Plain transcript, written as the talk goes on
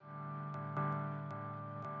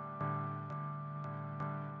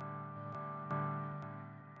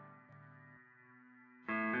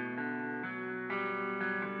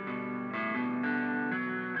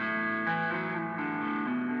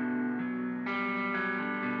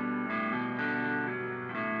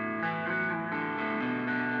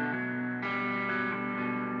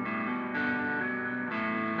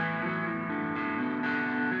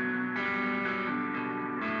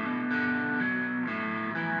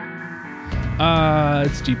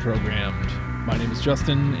It's deprogrammed. My name is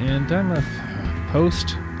Justin, and I'm a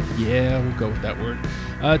host. Yeah, we'll go with that word.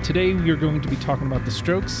 Today we are going to be talking about the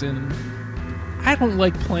Strokes, and I don't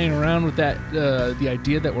like playing around with that, the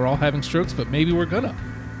idea that we're all having strokes, but maybe we're gonna.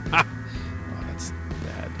 Oh, that's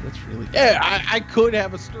bad. That's really bad. Yeah, I could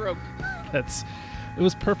have a stroke. It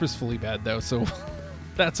was purposefully bad, though, so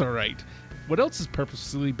that's all right. What else is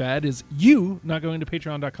purposefully bad is you not going to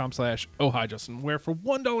patreon.com/ohhijustin, where for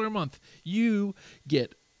 $1 a month, you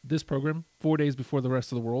get this program 4 days before the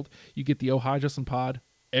rest of the world. You get the Oh Hi Justin pod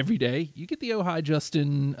every day. You get the Oh Hi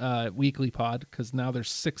Justin weekly pod, because now there's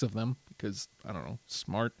 6 of them, because, I don't know,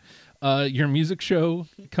 smart. Your music show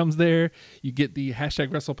comes there. You get the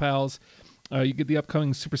 #WrestlePals. You get the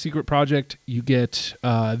upcoming super secret project. You get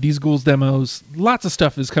these ghouls demos. Lots of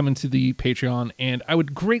stuff is coming to the Patreon, and I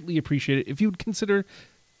would greatly appreciate it if you would consider,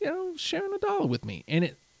 sharing $1 with me.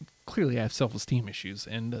 And clearly I have self-esteem issues,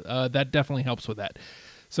 and that definitely helps with that.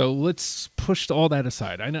 So let's push all that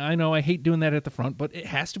aside. I know I hate doing that at the front, but it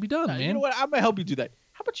has to be done, man. You know what? I'm gonna help you do that.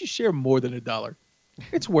 How about you share more than $1?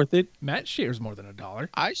 It's worth it. Matt shares more than $1.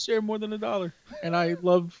 I share more than $1, and I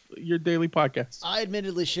love your daily podcast. I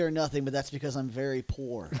admittedly share nothing, but that's because I'm very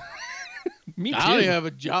poor. Me too. I don't have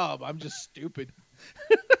a job. I'm just stupid.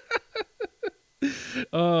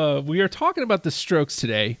 We are talking about the Strokes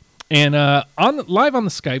today, and live on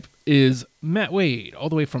the Skype is Matt Wade, all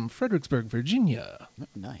the way from Fredericksburg, Virginia.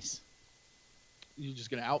 Nice. You're just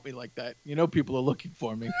gonna out me like that. You know, people are looking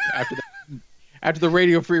for me after the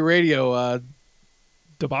Radio Free Radio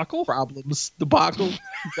debacle problems. Debacle. Is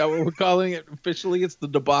that what we're calling it officially? It's the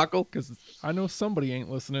debacle. Because I know somebody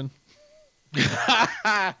ain't listening.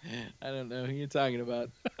 I don't know who you're talking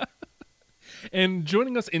about. And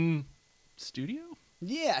joining us in studio?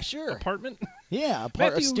 Yeah, sure. Apartment? Yeah,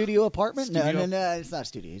 a studio apartment? Studio. No, it's not a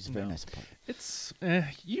studio. It's a very nice apartment. It's,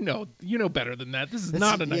 you know better than that. This is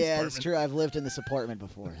not a nice apartment. Yeah, it's true. I've lived in this apartment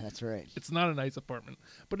before. That's right. It's not a nice apartment,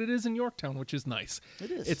 but it is in Yorktown, which is nice. It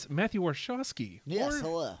is. It's Matthew Warshawski. Yes,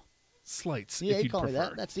 hello. Slights, Yeah, if you you'd call prefer.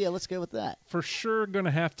 me that. Let's go with that. For sure gonna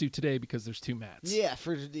have to today because there's 2 Matts. Yeah,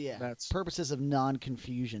 for purposes of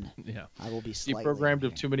non-confusion. Yeah. I will be slightly Deprogrammed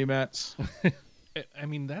of too many Matts. I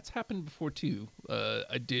mean, that's happened before, too.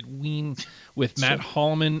 I did Ween with Matt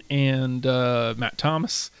Hallman and Matt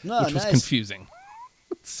Thomas, which was confusing.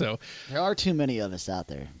 So there are too many of us out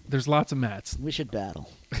there. There's lots of Matts. We should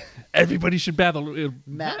battle. Everybody should battle.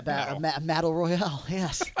 Battle Royale,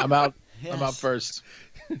 yes. I'm out. Yes. I'm out first.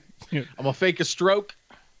 I'm going to fake a stroke.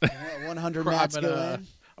 100 Matts go in. I'm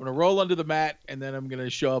going to roll under the mat, and then I'm going to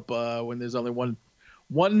show up when there's only one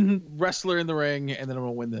wrestler in the ring, and then I'm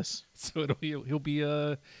going to win this. So he'll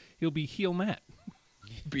be heel Matt.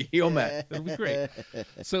 Be heel Matt. That'll be great.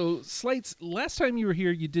 So Slights, last time you were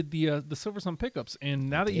here, you did the Silver Sun pickups, and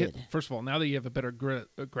now that now that you have a better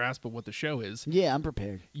grasp of what the show is, yeah, I'm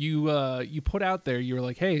prepared. You put out there, you were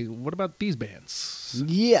like, hey, what about these bands?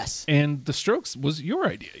 Yes. And the Strokes was your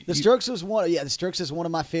idea. The Strokes is one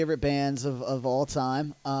of my favorite bands of all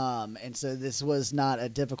time. And so this was not a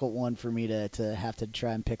difficult one for me to have to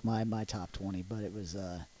try and pick my top 20, but it was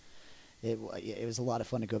it was a lot of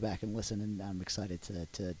fun to go back and listen, and I'm excited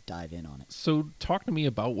to dive in on it. So talk to me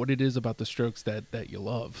about what it is about the Strokes that you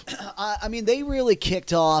love. I mean, they really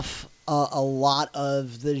kicked off a lot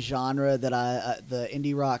of the genre that the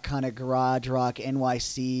indie rock, kind of garage rock,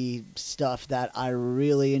 NYC stuff that I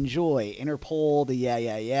really enjoy. Interpol, the Yeah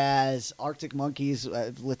Yeah Yeahs, Arctic Monkeys,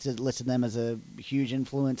 listed them as a huge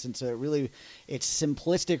influence. And so it's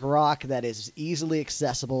simplistic rock that is easily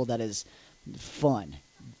accessible, that is fun.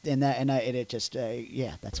 That's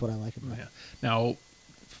what I like about it. Now,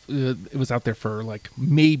 it was out there for like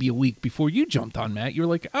maybe a week before you jumped on, Matt. You were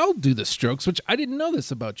like, I'll do the Strokes, which I didn't know this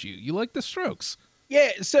about you. You like the Strokes. Yeah,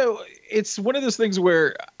 so it's one of those things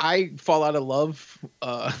where I fall out of love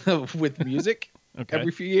with music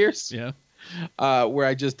every few years. Yeah. Where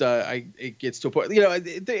I just it gets to a point,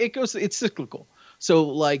 it's cyclical. So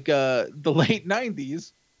like the late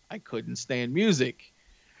 90s, I couldn't stand music.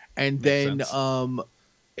 And then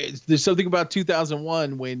there's something about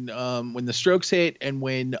 2001 when the Strokes hit and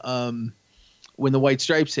when the White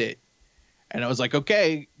Stripes hit, and I was like,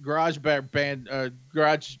 okay, garage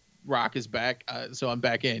rock is back, so I'm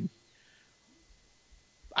back in.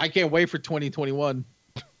 I can't wait for 2021.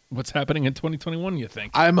 What's happening in 2021? You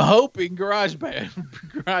think? I'm hoping garage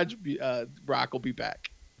rock will be back.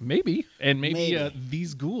 Maybe. And maybe.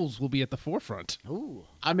 These ghouls will be at the forefront. Ooh,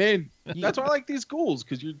 I'm in. That's why I like these ghouls,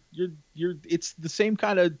 because you're it's the same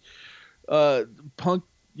kind of punk,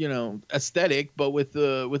 aesthetic, but with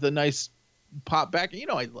a nice pop back.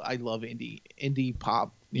 I love indie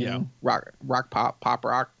pop, rock pop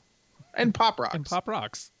rock. And pop rocks. And pop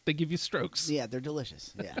rocks. They give you Strokes. Yeah, they're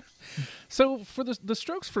delicious. Yeah. So for the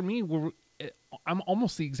Strokes for me were, I'm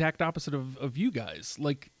almost the exact opposite of you guys.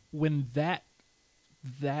 Like when that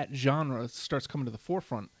genre starts coming to the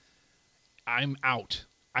forefront, I'm out.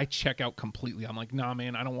 I check out completely. I'm like, nah,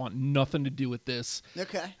 man, I don't want nothing to do with this.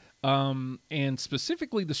 Okay. And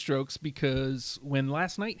specifically the Strokes, because when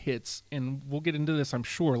Last Night hits, and we'll get into this, I'm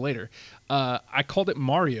sure, later, I called it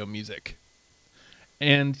Mario music.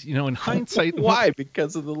 And, in hindsight... Why?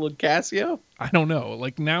 Because of the little Casio? I don't know.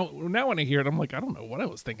 Like, now when I hear it, I'm like, I don't know what I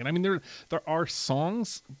was thinking. I mean, there are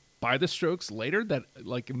songs by the Strokes later that,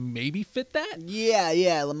 like, maybe fit that.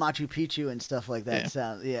 Yeah, La Machu Picchu and stuff like that.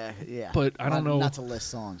 Yeah. But I don't know. Not to list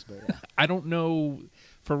songs, but yeah. I don't know.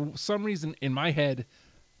 For some reason, in my head,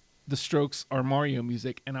 the Strokes are Mario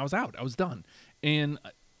music, and I was out. I was done. And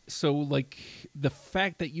so, like, the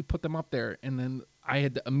fact that you put them up there, and then I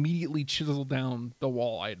had to immediately chisel down the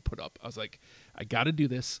wall I had put up. I was like, I got to do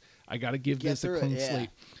this. I got to give this a clean slate.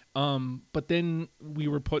 But then we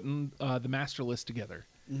were putting the master list together.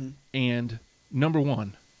 Mm-hmm. And number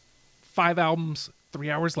 1, 5 albums,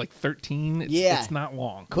 3 hours, like 13. It's not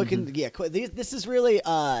long. Quick and quick. This is really.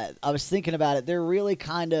 I was thinking about it. They're really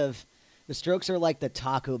kind of. The Strokes are like the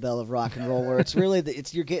Taco Bell of rock and roll, where it's really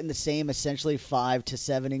you're getting the same essentially 5 to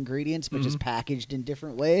 7 ingredients, but just packaged in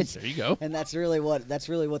different ways. There you go. And that's really what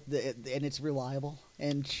and it's reliable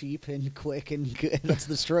and cheap and quick and good. That's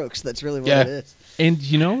the Strokes. That's really what it is. And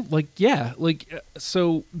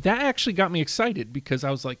so that actually got me excited, because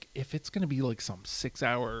I was like, if it's gonna be like some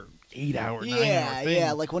 6-hour, 8-hour, 9-hour thing.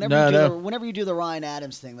 Yeah. Like whenever you do the Ryan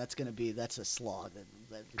Adams thing, that's a slog.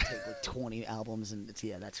 That would take like 20 albums, and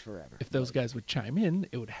that's forever. If those guys would chime in,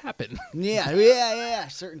 it would happen. Yeah.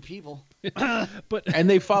 Certain people. And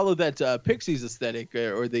they follow that Pixies aesthetic,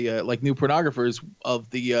 or the like New Pornographers of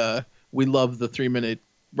the we love the 3-minute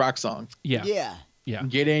rock song. Yeah.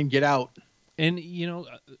 Get in, get out. And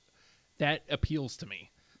that appeals to me.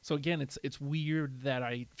 So again, it's weird that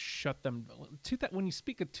I shut them. When you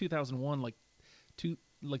speak of 2001, like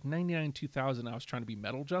 99, 2000, I was trying to be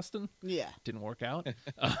Metal Justin. Yeah. Didn't work out.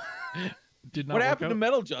 Did not. What happened to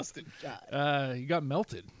Metal Justin? He got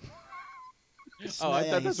melted. I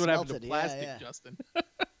thought that's what happened to Plastic Justin.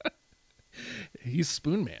 He's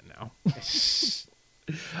Spoon Man now.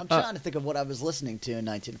 I'm trying to think of what I was listening to in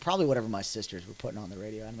 19. Probably whatever my sisters were putting on the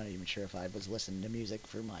radio. I'm not even sure if I was listening to music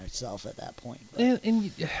for myself at that point.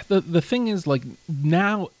 And the thing is, like,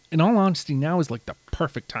 now, in all honesty, now is like the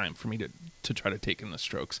perfect time for me to try to take in the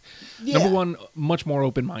Strokes. Yeah. Number 1, much more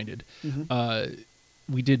open-minded. Mm-hmm.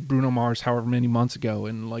 We did Bruno Mars however many months ago,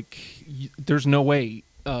 and like, there's no way,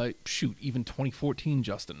 even 2014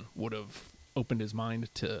 Justin would have opened his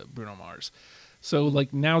mind to Bruno Mars. So,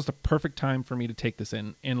 like, now's the perfect time for me to take this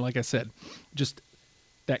in. And like I said, just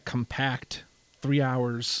that compact 3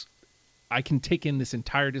 hours, I can take in this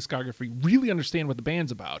entire discography, really understand what the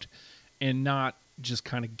band's about, and not just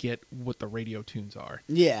kind of get what the radio tunes are.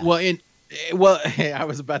 Yeah. Well, I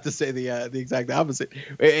was about to say the exact opposite.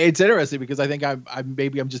 It's interesting because I think I'm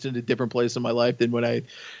just in a different place in my life than when I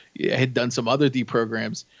had done some other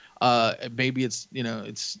deprograms. Maybe it's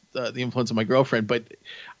the influence of my girlfriend, but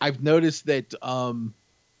I've noticed that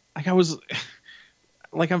like I was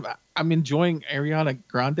like I'm enjoying Ariana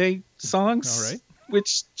Grande songs. All right.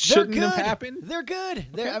 Which shouldn't have happened. They're good.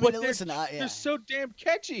 They're so damn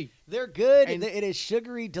catchy. They're good. And it is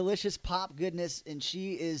sugary, delicious pop goodness, and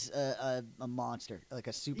she is a monster, like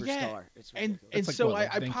a superstar. Yeah. And like, so I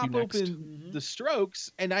pop open the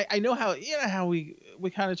Strokes, and I know how we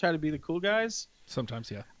kind of try to be the cool guys. Sometimes,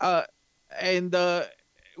 yeah. And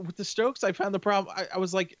with the Strokes, I found the problem. I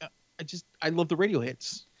was like, I love the radio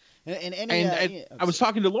hits. And I was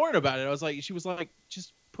talking to Lauren about it. She was like,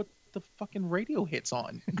 just put the fucking radio hits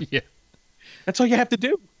on. Yeah. That's all you have to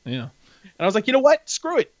do. Yeah. And I was like, you know what?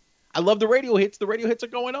 Screw it. I love the radio hits. The radio hits are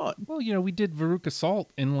going on. Well, we did Veruca Salt,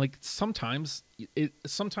 and like sometimes a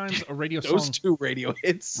radio Those song. 2 radio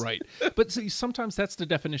hits. Right. But see, sometimes that's the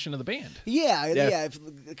definition of the band. Yeah.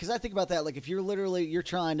 Because I think about that, like if you're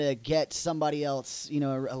trying to get somebody else,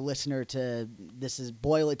 a listener to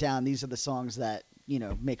boil it down. These are the songs that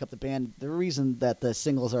make up the band. The reason that the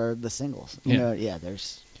singles are the singles.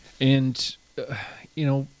 There's. And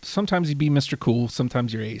sometimes you be Mr. Cool,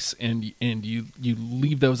 sometimes you're Ace, and you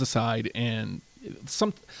leave those aside. And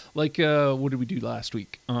what did we do last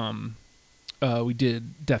week? We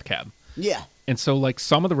did Death Cab. Yeah. And so like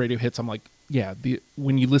some of the radio hits, I'm like,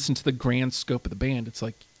 when you listen to the grand scope of the band, it's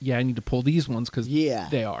like, I need to pull these ones because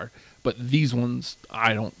they are. But these ones,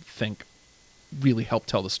 I don't think really help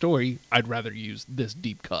tell the story. I'd rather use this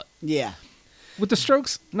deep cut. Yeah. With the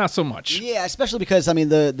Strokes, not so much. Yeah, especially because I mean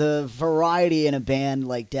the variety in a band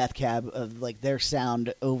like Death Cab of like their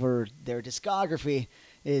sound over their discography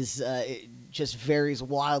is it just varies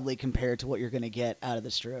wildly compared to what you're going to get out of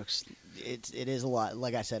the Strokes. It is a lot.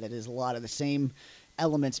 Like I said, it is a lot of the same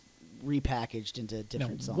elements repackaged into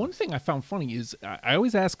different songs. One thing I found funny is I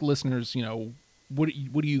always ask listeners, what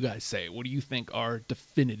do you guys say? What do you think are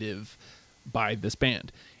definitive by this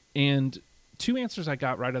band? And two answers I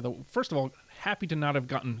got right out of the first of all, happy to not have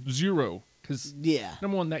gotten zero because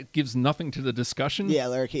number one, that gives nothing to the discussion. Yeah,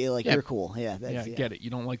 like you're cool. Yeah, get it. You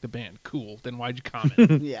don't like the band. Cool. Then why'd you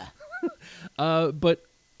comment? Yeah.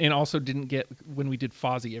 And also didn't get when we did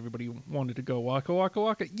Fozzy, everybody wanted to go waka waka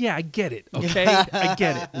waka. Yeah, I get it. Okay, I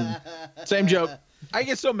get it. Same joke. I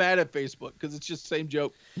get so mad at Facebook because it's just the same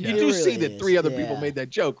joke. Yeah. You do really see that 3 other people made that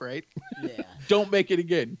joke, right? Yeah. Don't make it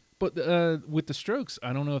again. But with the Strokes,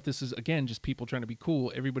 I don't know if this is, again, just people trying to be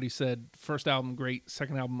cool. Everybody said first album great,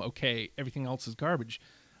 second album okay, everything else is garbage.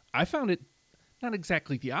 I found it not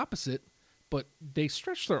exactly the opposite, but they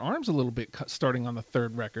stretched their arms a little bit starting on the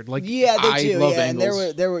third record. Like, yeah, they do. Love yeah,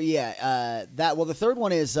 Angles. and there were the third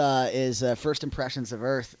one is First Impressions of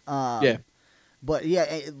Earth. Yeah. But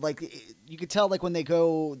yeah, you could tell like when they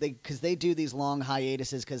go because they do these long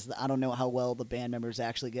hiatuses because I don't know how well the band members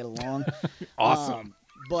actually get along. Awesome.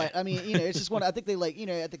 But I mean, it's just one. I think they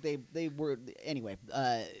I think they were anyway.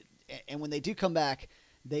 And when they do come back,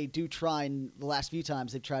 they do try, and the last few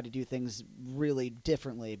times they've tried to do things really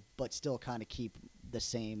differently, but still kind of keep the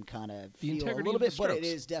same kind of feel a little bit. But it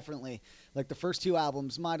is definitely like the first 2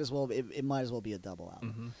 albums might as well be a double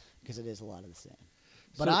album because it is a lot of the same.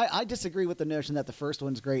 But so, I disagree with the notion that the first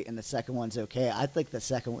one's great and the second one's okay. I think the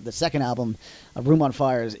second album, Room on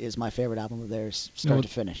Fire, is my favorite album of theirs, start to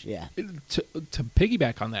finish. Yeah. To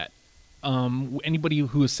piggyback on that, anybody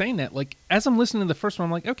who is saying that, like, as I'm listening to the first one,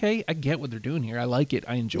 I'm like, okay, I get what they're doing here. I like it.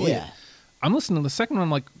 I enjoy it. I'm listening to the second one,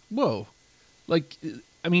 I'm like, whoa. Like,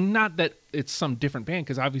 I mean, not that it's some different band,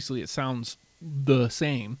 because obviously it sounds the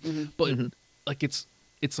same, but like it's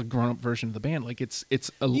a grown-up version of the band. Like it's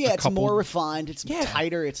it's more refined. It's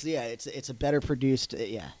tighter. It's a better produced.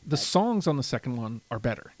 The songs on the second one are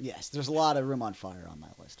better. Yes, there's a lot of Room on Fire on my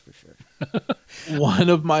list for sure. One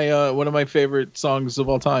of my favorite songs of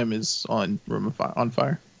all time is on Room on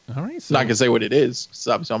Fire. All right, so not gonna say what it is. It's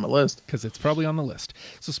obviously on my list because it's probably on the list.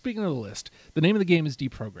 So speaking of the list, the name of the game is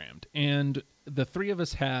Deprogrammed, and the 3 of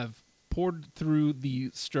us have poured through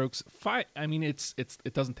the Strokes. I mean, it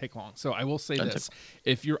doesn't take long. So I will say this: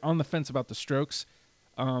 if you're on the fence about the Strokes,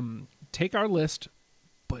 take our list.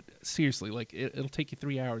 But seriously, like it'll take you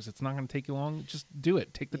 3 hours. It's not going to take you long. Just do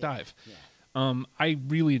it. Take the dive. Yeah. I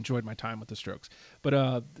really enjoyed my time with the Strokes.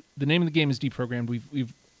 But the name of the game is Deprogrammed.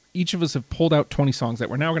 We've each of us have pulled out 20 songs that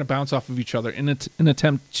we're now going to bounce off of each other in an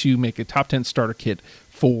attempt to make a top 10 starter kit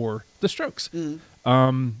for the Strokes.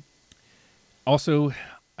 Also,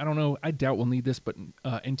 I don't know. I doubt we'll need this, but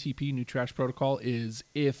NTP, New Trash Protocol, is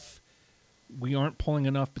if we aren't pulling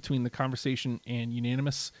enough between the conversation and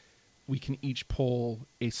unanimous, we can each pull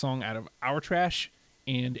a song out of our trash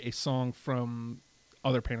and a song from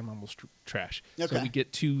other Paranormal's trash. Okay. So we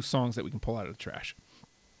get 2 songs that we can pull out of the trash.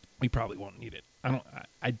 We probably won't need it.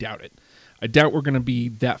 I doubt it. I doubt we're going to be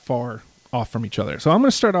that far off from each other. So I'm going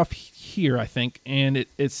to start off here, I think, and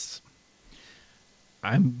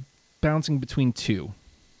I'm bouncing between 2.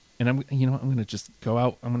 And I'm going to just go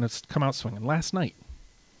out. I'm going to come out swinging. Last Night.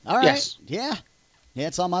 All right. Yes. Yeah,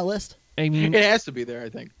 it's on my list. I mean, it has to be there, I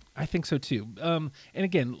think. I think so too. And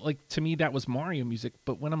again, like to me, that was Mario music.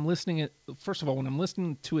 But when I'm listening when I'm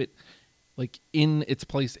listening to it, like in its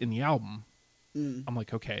place in the album, I'm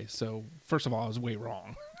like, okay. So first of all, I was way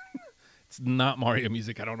wrong. It's not Mario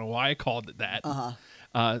music. I don't know why I called it that.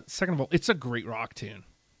 Second of all, it's a great rock tune.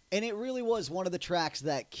 And it really was one of the tracks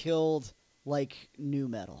that killed like new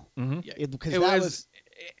metal. Yeah, because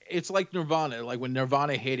it's like Nirvana. Like when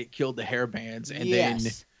Nirvana hit, it killed the hair bands, and then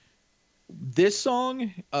this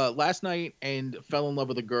song, Last Night and Fell in Love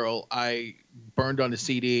with a Girl, I burned on a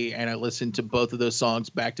CD and I listened to both of those songs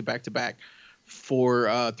back to back to back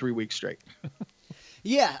for 3 weeks straight.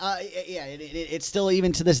 It's still,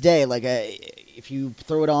 even to this day, like if you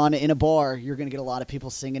throw it on in a bar, you're gonna get a lot of people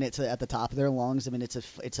singing it at the top of their lungs. I mean, it's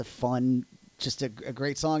a fun, just a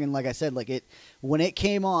great song. And like I said, like when it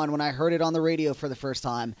came on, when I heard it on the radio for the first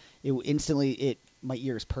time, it instantly my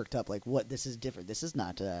ears perked up. Like, what? This is different. This is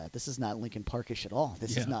not Linkin Parkish at all.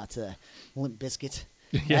 This is not Limp Bizkit.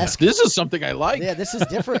 Yeah, this is something I like. Yeah, this is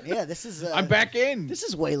different. Yeah, this is. I'm back in. This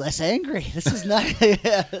is way less angry. This is not.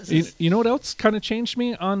 You know what else kind of changed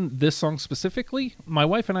me on this song specifically? My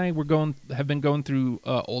wife and I have been going through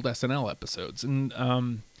old SNL episodes,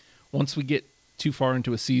 and once we get too far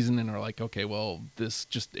into a season and are like, okay, well, this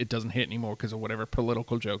just it doesn't hit anymore because of whatever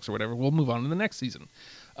political jokes or whatever. We'll move on to the next season.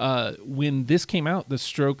 When this came out, the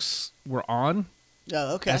Strokes were on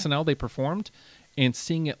SNL. They performed, and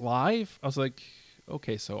seeing it live, I was like,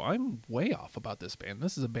 okay, so I'm way off about this band.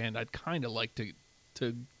 This is a band I'd kind of like to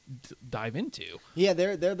dive into. Yeah,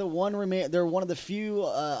 they're the they're one of the few.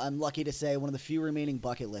 I'm lucky to say one of the few remaining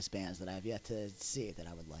bucket list bands that I've yet to see that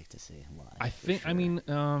I would like to see live. I think. Sure. I mean,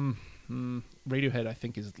 Radiohead, I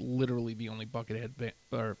think, is literally the only Buckethead.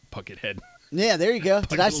 Yeah, there you go.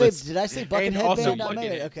 Did I say Buckethead band?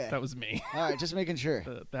 Buckethead. Okay, that was me. All right, just making sure.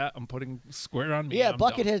 That I'm putting square on me. Yeah,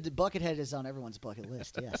 Buckethead is on everyone's bucket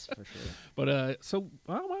list. Yes, for sure. But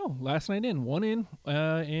last night in, one in,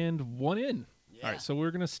 and one in. Yeah. All right, so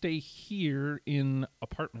we're gonna stay here in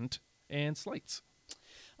apartment and Slights.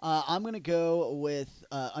 I'm gonna go with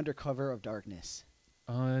Under Cover of Darkness.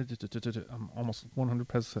 I'm almost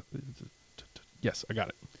 100%. Yes, I got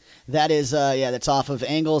it. That is, that's off of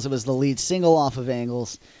Angles. It was the lead single off of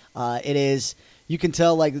Angles. It is, you can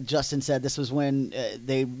tell, like Justin said, this was when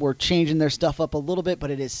they were changing their stuff up a little bit, but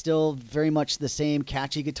it is still very much the same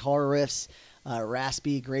catchy guitar riffs,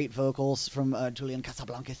 raspy, great vocals from Julian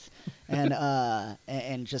Casablancas,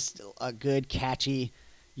 and just a good, catchy,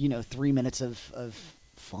 3 minutes of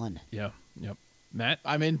fun. Yeah, yep. Matt,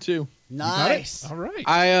 I'm in too. Nice. All right.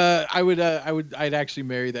 I'd actually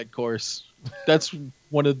marry that chorus. That's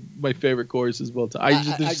one of my favorite choruses of all time.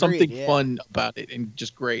 There's something fun about it and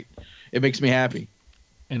just great. It makes me happy.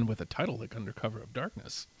 And with a title like Under Cover of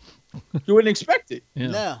Darkness, you wouldn't expect it. Yeah.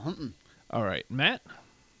 No. All right, Matt.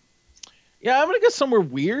 Yeah, I'm gonna go somewhere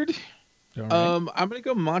weird. All right. I'm gonna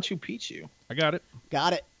go Machu Picchu. I got it.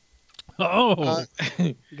 Got it. Oh,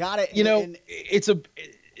 got it.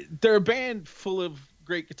 They're a band full of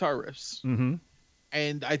great guitar riffs. Mm-hmm.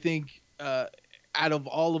 And I think out of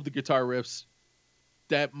all of the guitar riffs,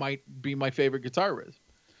 that might be my favorite guitar riff.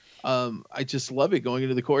 I just love it going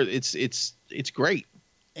into the chorus. It's great.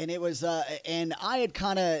 And it was, and I had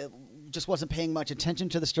kind of just wasn't paying much attention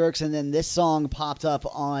to the Strokes, and then this song popped up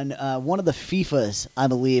on one of the FIFAs, I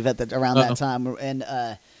believe, around that time, and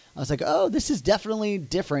I was like, oh, this is definitely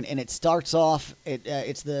different. And it starts off,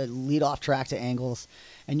 it's the lead off track to Angles.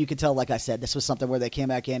 And you could tell, like I said, this was something where they came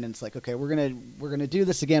back in and it's like, okay, we're gonna do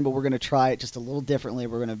this again, but we're gonna try it just a little differently.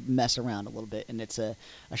 We're gonna mess around a little bit, and it's a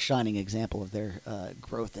shining example of their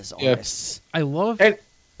growth as artists. I love. Go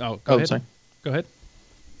ahead. Sorry. Go ahead.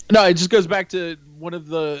 No, it just goes back to one of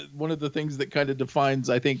the things that kind of defines,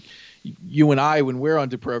 I think, you and I when we're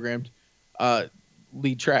onto programmed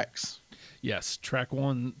lead tracks. Yes, track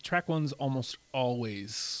ones almost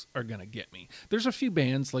always are gonna get me. There's a few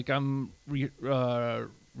bands like I'm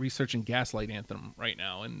researching Gaslight Anthem right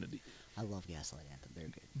now, and I love Gaslight Anthem. They're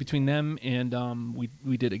good. Between them and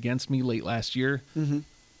we did Against Me late last year. Mm-hmm.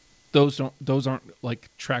 Those aren't like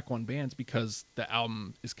track one bands because the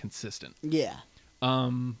album is consistent. Yeah.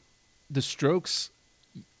 The Strokes,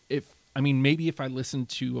 maybe if I listened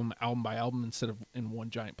to them album by album instead of in one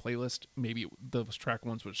giant playlist, maybe those track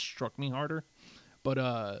ones would have struck me harder. But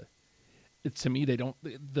to me, they don't.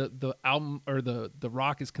 The album or the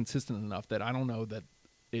rock is consistent enough that I don't know that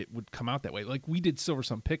it would come out that way. Like we did Silver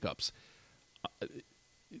Sun Pickups.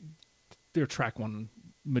 They're track one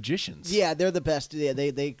magicians. Yeah, they're the best. Yeah,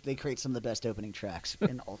 they create some of the best opening tracks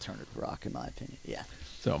in alternative rock, in my opinion. Yeah.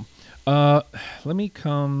 So, let me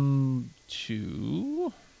come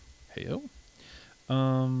to. Heyo.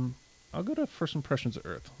 I'll go to First Impressions of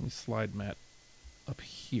Earth. Let me slide Matt up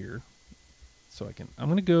here so I can. I'm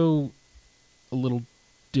going to go a little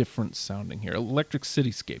different sounding here. Electric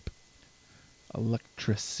Cityscape.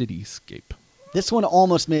 This one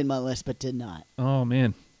almost made my list, but did not. Oh,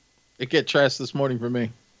 man. It get trashed this morning for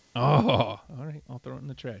me. Oh, all right. I'll throw it in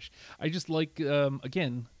the trash. I just like,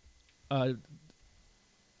 again,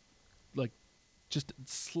 like just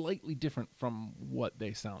slightly different from what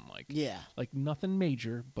they sound like. Yeah. Like nothing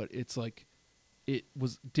major, but it's like it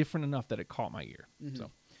was different enough that it caught my ear. Mm-hmm. So,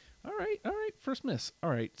 all right. First miss. All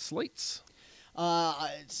right. Slates.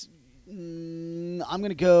 I'm going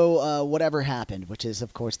to go Whatever Happened, which is,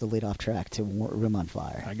 of course, the lead-off track to Room on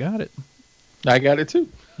Fire. I got it. I got it, too.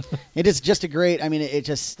 It is just a great, it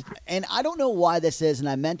just, and I don't know why this is, and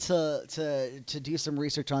I meant to do some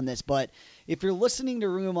research on this, but if you're listening to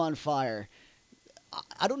Room on Fire,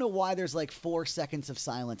 I don't know why there's like 4 seconds of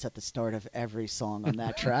silence at the start of every song on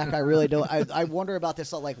that track. I really don't. I wonder about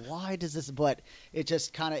this. Like, why does this? But it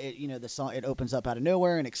just kind of, the song, it opens up out of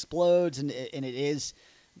nowhere and explodes, and it is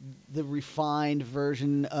the refined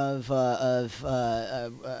version of the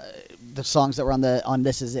songs that were on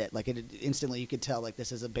This Is It. Like, it instantly you could tell, like,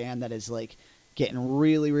 this is a band that is like getting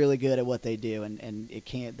really, really good at what they do, and it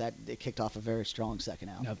kicked off a very strong second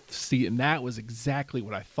album. Now, see, and that was exactly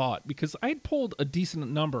what I thought, because I had pulled a decent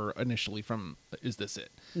number initially from Is This It?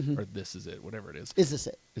 Or This Is It, whatever it is. Is This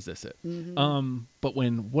It? Is This It? But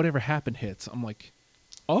when Whatever Happened hits, I'm like,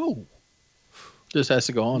 oh, This has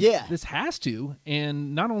to go on. Yeah. this has to.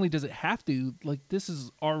 And not only does it have to, like, this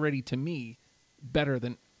is already, to me, better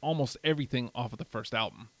than almost everything off of the first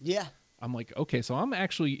album. Yeah. I'm like, okay, so I'm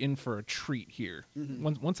actually in for a treat here.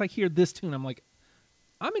 Once I hear this tune, I'm like,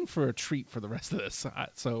 I'm in for a treat for the rest of this.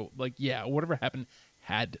 So, like, yeah, Whatever Happened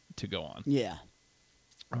had to go on. Yeah.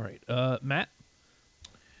 All right, Matt.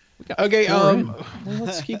 Okay, well,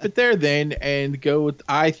 let's keep it there then and go with,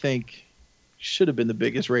 I think, should have been the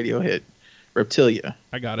biggest radio hit, Reptilia.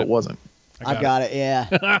 I got but it. wasn't. I've got it.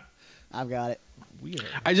 Yeah. I've got it. Weird.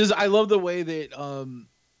 I love the way that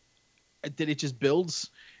it just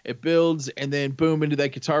builds. It builds and then boom into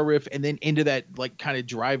that guitar riff and then into that like kind of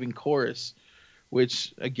driving chorus,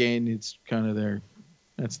 which again it's kind of their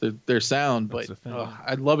sound. That's but the thing.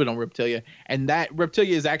 I love it on Reptilia, and that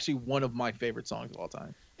Reptilia is actually one of my favorite songs of all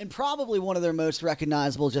time. And probably one of their most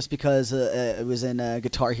recognizable, just because it was in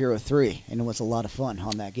Guitar Hero 3, and it was a lot of fun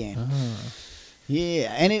on that game.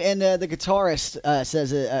 Yeah, and the guitarist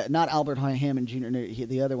says not Albert Hammond Jr.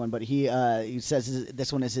 The other one, but he says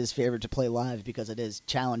this one is his favorite to play live because it is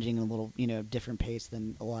challenging and a little different pace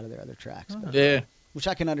than a lot of their other tracks. But, Yeah, which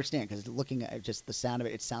I can understand because looking at just the sound of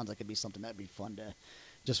it, it sounds like it'd be something that'd be fun to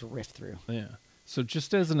just riff through. Yeah. So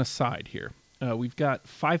just as an aside here, we've got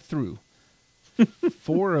 5 through.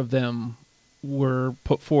 4 of them were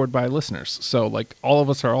put forward by listeners. So, like, all of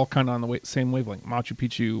us are all kind of on the same wavelength. Machu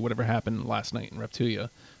Picchu, Whatever Happened Last Night, and Reptilia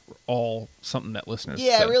were all something that listeners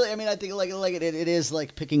said. Really. I mean, I think like it is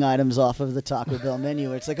like picking items off of the Taco Bell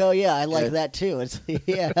menu. It's like, oh yeah, I like that too. It's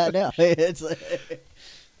no, it's like,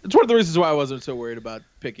 it's one of the reasons why I wasn't so worried about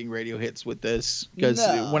picking radio hits with this, because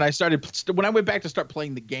when I went back to start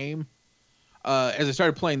playing the game, as I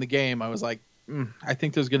started playing the game, I was like, I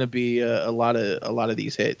think there's going to be a lot of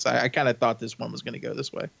these hits. I kind of thought this one was going to go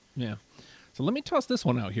this way. Yeah. So let me toss this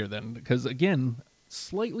one out here then, because again,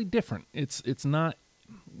 slightly different. It's not.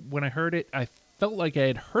 When I heard it, I felt like I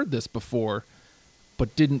had heard this before,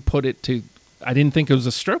 but didn't put it to. I didn't think it was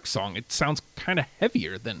a Strokes song. It sounds kind of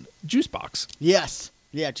heavier than Juicebox. yes,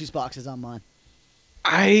 yeah, Juicebox is on mine.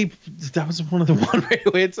 That was one of the one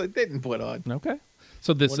radio hits I didn't put on. Okay.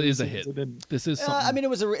 So this is a hit. This is something. I mean, it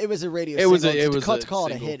was a radio. It was single. to call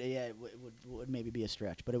it a single. hit. Yeah, it would maybe be a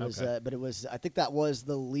stretch, but it was. Okay. But it was. I think that was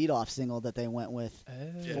the lead-off single that they went with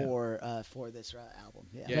for this album.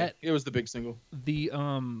 Yeah. Yeah, it was the big single. The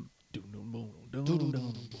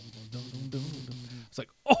it's like,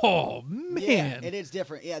 oh man, Yeah, it is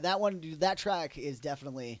different. Yeah, that track is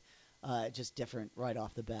definitely just different right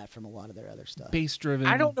off the bat from a lot of their other stuff. bass driven.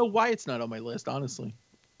 I don't know why it's not on my list, honestly.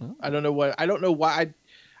 Oh. I don't know why.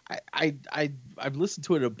 I've listened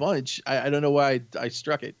to it a bunch. I don't know why I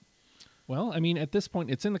struck it. Well, I mean, at this point,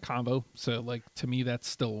 it's in the combo, so like to me, that's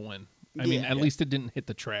still a win. I mean, at least it didn't hit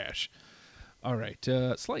the trash. All right,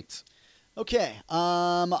 Slates. Okay,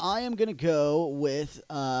 I am gonna go with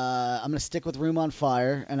I'm gonna stick with Room on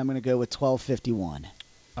Fire, and I'm gonna go with 1251.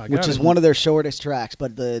 Which is one of their shortest tracks,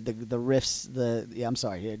 but the riffs, I'm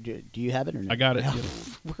sorry. Do you have it or no? I got it.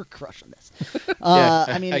 We're crushing this.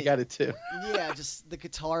 I mean, I got it too. Yeah, just the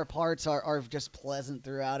guitar parts are just pleasant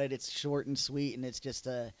throughout it. It's short and sweet, and it's just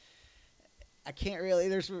I can't really.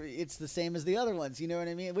 It's the same as the other ones. You know what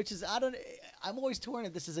I mean? Which is I'm always torn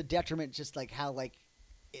if this is a detriment, just like how like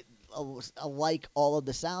alike all of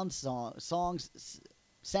the songs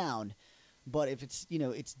sound. But if it's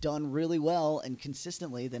it's done really well and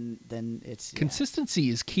consistently, then it's consistency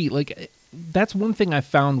is key. Like that's one thing I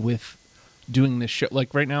found with doing this show.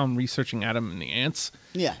 Like right now, I'm researching Adam and the Ants.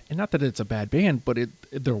 Yeah, and not that it's a bad band, but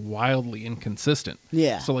they're wildly inconsistent.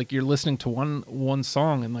 Yeah. So like you're listening to one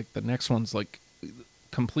song and like the next one's like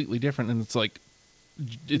completely different, and it's like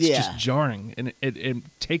it's just jarring, and it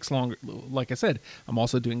takes longer. Like I said, I'm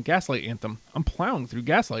also doing Gaslight Anthem. I'm plowing through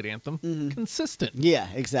Gaslight Anthem. Consistent. Yeah,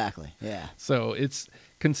 exactly. Yeah. So it's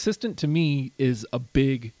consistent to me is a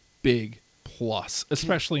big plus,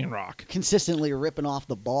 especially in rock. Consistently ripping off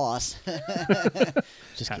the boss.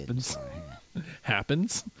 Just happens.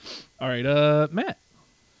 Happens. All right, Matt.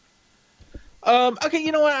 Okay,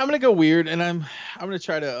 you know what? I'm gonna go weird, and I'm gonna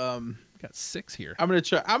try to got 6 here. I'm gonna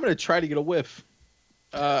try to get a whiff.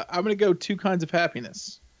 I'm gonna go Two Kinds of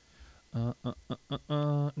Happiness. No.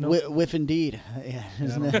 Whiff indeed. Yeah,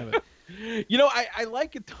 isn't it? You know, I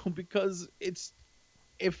like it though because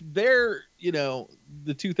if they're the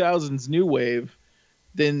 2000s new wave,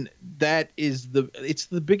 then it's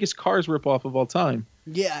the biggest Cars ripoff of all time.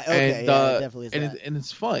 Yeah, okay, And, yeah, it definitely is that. and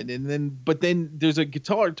it's fun. But then there's a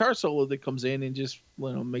guitar solo that comes in and just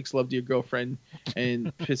makes love to your girlfriend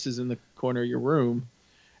and pisses in the corner of your room,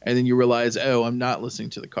 and then you realize, oh, I'm not listening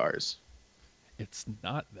to the Cars. It's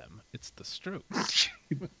not them. It's the Strokes.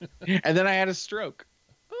 And then I had a stroke.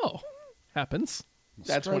 Oh, happens.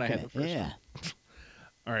 That's when I had the first yeah. one.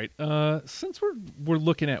 All right. Since we're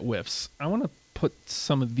looking at whiffs, I want to put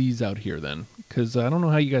some of these out here then, because I don't know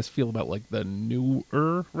how you guys feel about like the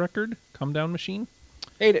newer record, Come Down Machine.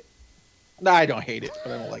 Hate it. No, I don't hate it,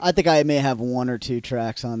 but I don't like it. I think I may have one or two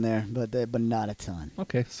tracks on there, but not a ton.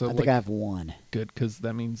 Okay, so I think I have one. Good, because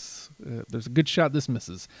that means there's a good shot this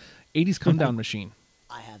misses. 80s Come Down Machine.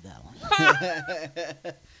 I have that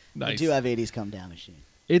one. Nice. I do have 80s Come Down Machine.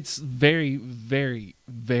 It's very, very,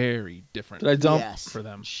 very different. Did I dump? Yes. For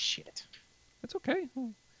them? Shit. It's okay.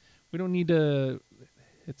 We don't need to.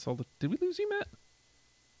 It's all the. Did we lose you, Matt?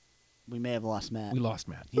 We may have lost Matt. We lost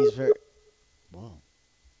Matt. He's very. Whoa.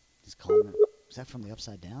 He's calling. Is that from the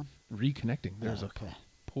Upside Down? Reconnecting. There's okay. a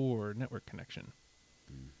poor network connection.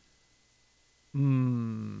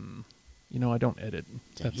 I don't edit.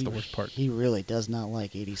 That's the worst part. He really does not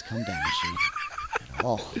like 80s Come Down Machine at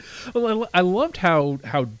all. Well, I loved how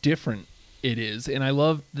different it is, and I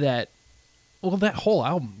love that. Well, that whole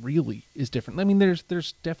album really is different. I mean, there's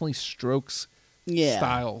definitely Strokes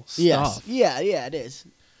style stuff. Yes. Yeah, it is.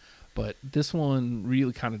 But this one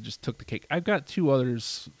really kind of just took the cake. I've got two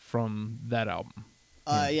others from that album.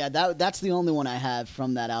 That's the only one I have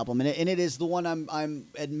from that album, and it is the one I'm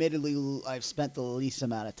admittedly I've spent the least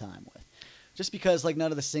amount of time with, just because like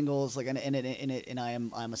none of the singles and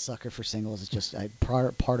I'm a sucker for singles. It's just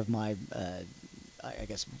part of my I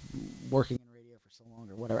guess working in radio for so long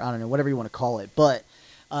or whatever, I don't know, whatever you want to call it, but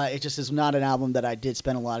it just is not an album that I did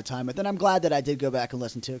spend a lot of time with, and I'm glad that I did go back and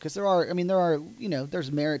listen to it, because there are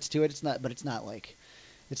there's merits to it. It's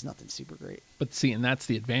nothing super great. But see, and that's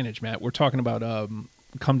the advantage, Matt. We're talking about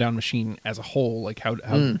Come Down Machine as a whole, like how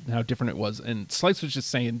different it was. And Slice was just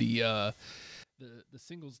saying the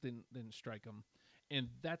singles didn't strike him, and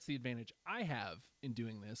that's the advantage I have in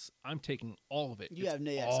doing this. I'm taking all of it. You have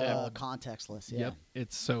contextless. Yeah.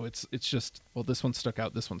 Yep. It's just, well, this one stuck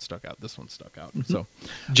out. This one stuck out. This one stuck out. So,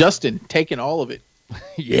 Justin taking all of it.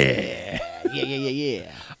 Yeah.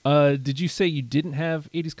 Did you say you didn't have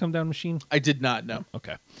 80s Come Down Machine? I did not know.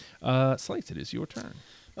 Okay. Slice, it is your turn.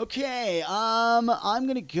 Okay, I'm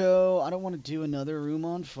gonna go. I don't want to do another Room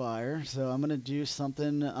on Fire, so I'm gonna do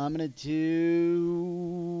something. I'm gonna do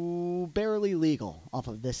Barely Legal off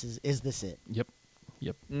of This Is This It? Yep.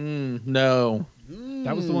 No.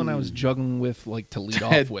 That was the one I was juggling with, like, to lead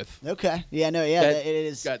off with. Okay. Yeah. No. Yeah. It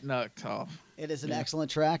is. Got knocked off. It is an excellent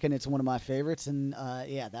track, and it's one of my favorites. And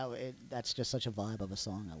that's just such a vibe of a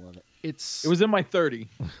song. I love it. It was in my 30.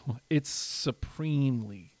 It's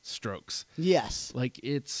supremely Strokes. Yes. Like,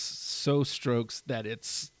 it's so Strokes that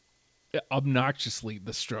it's obnoxiously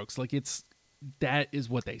the Strokes. Like, that is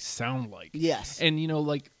what they sound like. Yes. And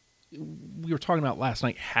like we were talking about last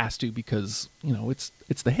night, has to, because it's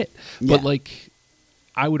the hit. Yeah. But like,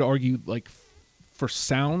 I would argue, like, for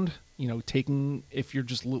sound, taking, if you're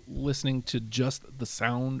just listening to just the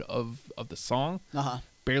sound of the song,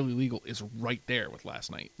 Barely Legal is right there with Last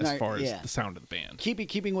Night as far as the sound of the band.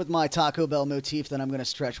 Keeping with my Taco Bell motif, that I'm going to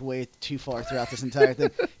stretch way too far throughout this entire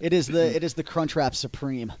thing. It is the Crunchwrap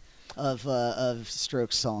Supreme of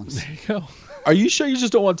Strokes songs. There you go. Are you sure you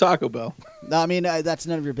just don't want Taco Bell? No, I mean, that's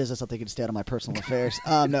none of your business. I think you can stay out of my personal affairs.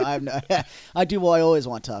 No, I do. Well, I always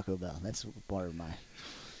want Taco Bell. That's part of my.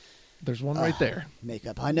 There's one right there.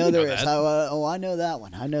 Makeup. I know there is. I know that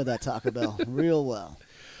one. I know that Taco Bell real well.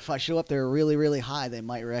 If I show up there really, really high, they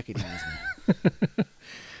might recognize me.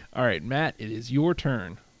 All right, Matt, it is your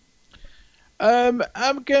turn. I'm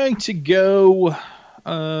going to go.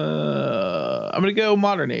 I'm going to go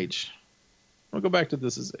Modern Age. I'm going to go back to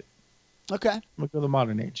This Is It. Okay. I'm going to go the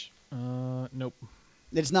Modern Age. Nope.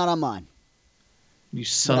 It's not on mine. You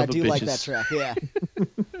son of a bitches. I do like that track, yeah.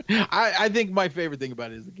 I think my favorite thing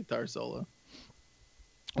about it is the guitar solo.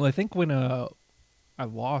 Well, I think when I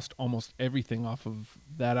lost almost everything off of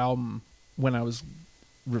that album when I was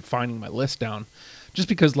refining my list down, just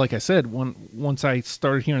because, like I said, once I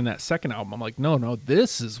started hearing that second album, I'm like, no,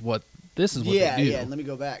 this is what they do. Yeah. Let me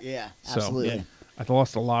go back. Yeah, absolutely. So, I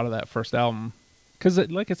lost a lot of that first album because,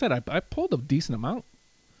 like I said, I pulled a decent amount.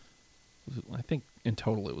 I think in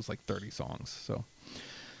total it was like 30 songs. So,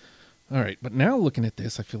 all right, but now looking at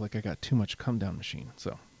this, I feel like I got too much Come Down Machine.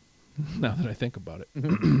 So, now that I think about it,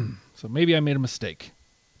 so maybe I made a mistake.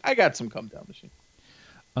 I got some Come Down Machine.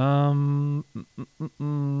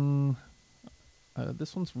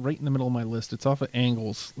 This one's right in the middle of my list. It's off at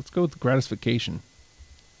Angles. Let's go with Gratisfaction.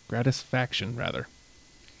 Gratisfaction, rather.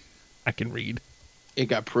 I can read. It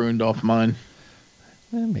got pruned off mine.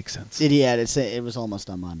 That makes sense. It was almost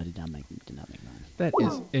on mine, but it did not make mine. That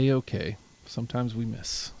is A-okay. Sometimes we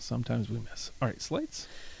miss. All right, Slates?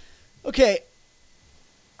 Okay.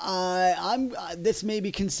 This may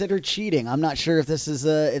be considered cheating. I'm not sure if this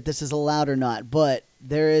is allowed or not, but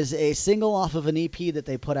there is a single off of an EP that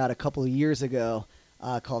they put out a couple of years ago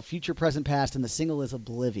called Future, Present, Past, and the single is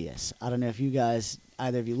Oblivious. I don't know if you guys,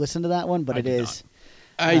 either of you listened to that one, but it is.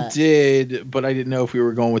 I did, but I didn't know if we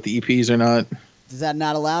were going with the EPs or not. Is that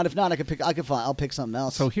not allowed? If not, I'll pick something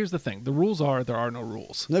else. So here's the thing. The rules are there are no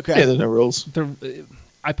rules. Okay. Yeah, there's no rules.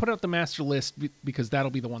 I put out the master list because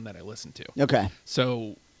that'll be the one that I listen to. Okay.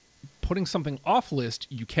 So putting something off list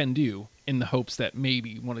you can do in the hopes that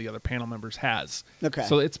maybe one of the other panel members has. Okay.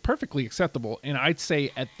 So it's perfectly acceptable. And I'd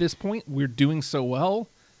say at this point we're doing so well,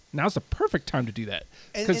 now's the perfect time to do that.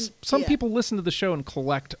 Because some people listen to the show and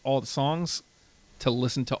collect all the songs to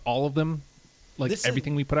listen to all of them.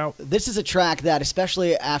 Everything we put out. This is a track that,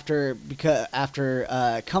 especially after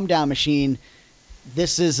Come Down Machine,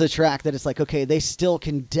 this is a track that it's like, okay, they still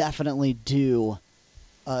can definitely do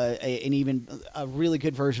a really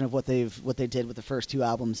good version of what they did with the first two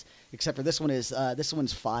albums. Except for this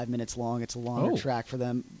one's 5 minutes long. It's a longer track for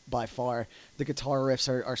them by far. The guitar riffs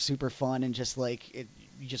are super fun and just like you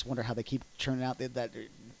just wonder how they keep churning out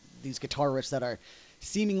these guitar riffs that are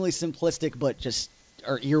seemingly simplistic but just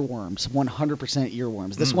are earworms, 100%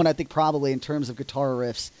 earworms. This one, I think, probably in terms of guitar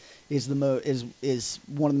riffs, is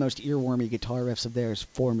one of the most earwormy guitar riffs of theirs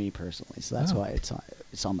for me personally. So that's why it's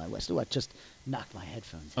on my list. Oh, I just knocked my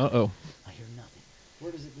headphones. I hear nothing.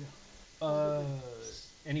 Where does it go?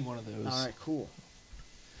 Any one of those. All right, cool.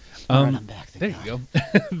 All right, I'm back. There you go.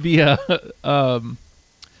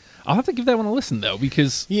 I'll have to give that one a listen though,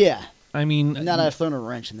 because I mean, now that I've thrown a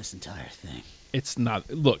wrench in this entire thing. It's not.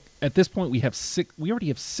 Look, at this point, we already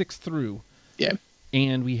have 6 through. Yeah.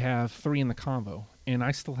 And we have 3 in the combo, and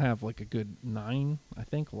I still have like a good 9, I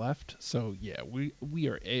think, left. So yeah, we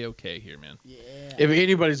are A-okay here, man. Yeah. If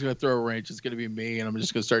anybody's gonna throw a wrench, it's gonna be me, and I'm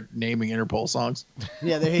just gonna start naming Interpol songs.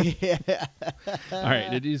 Yeah. All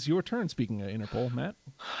right, it is your turn. Speaking of Interpol, Matt.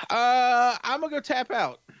 I'm gonna go tap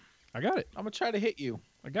out. I got it. I'm gonna try to hit you.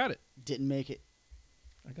 I got it. Didn't make it.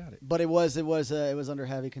 I got it. But it was under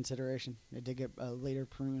heavy consideration. It did get later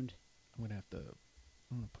pruned. I'm gonna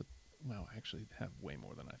put. Wow, I actually have way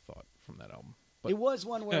more than I thought from that album. But it was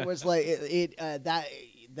one where it was like that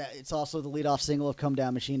it's also the lead-off single of Come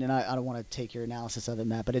Down Machine, and I don't want to take your analysis of it,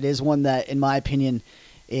 Matt, but it is one that, in my opinion,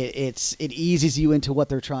 it eases you into what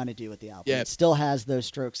they're trying to do with the album. Yeah. It still has those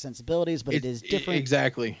Strokes sensibilities, but it is different.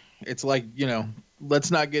 Exactly. It's like, let's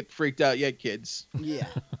not get freaked out yet, kids. Yeah.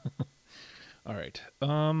 All right.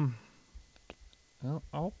 I'll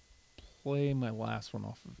play my last one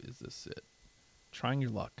off of Is This It? Trying Your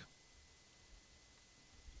Luck.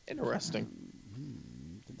 Interesting.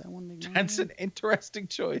 Did that one make That's an interesting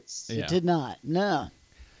choice. Yeah. It did not. No.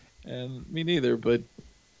 And me neither, but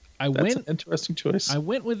that's an interesting choice. I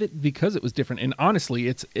went with it because it was different. And honestly,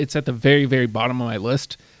 it's at the very, very bottom of my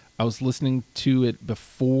list. I was listening to it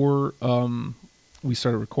before we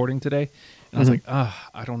started recording today. And I was like,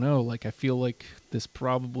 I don't know. Like, I feel like this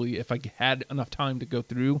probably, if I had enough time to go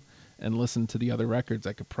through and listen to the other records,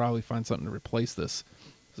 I could probably find something to replace this.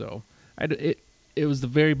 So it was the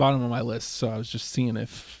very bottom of my list. So I was just seeing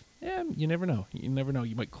if, you never know. You never know.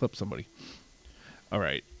 You might clip somebody. All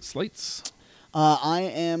right. Slates. I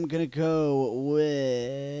am going to go with...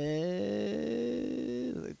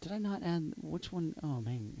 Did I not add... Which one? Oh,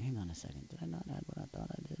 man, hang on a second. Did I not add what I thought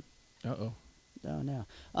I did? Uh-oh. Oh, no.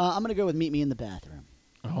 I'm going to go with Meet Me in the Bathroom.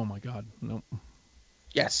 Oh, my God. Nope.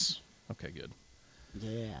 Yes. Okay, good.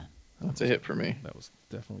 Yeah. That's a hit for me. That was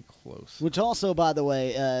definitely close. Which also, by the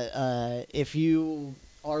way, if you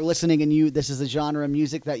are listening and this is a genre of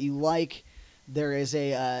music that you like, there is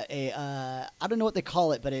I don't know what they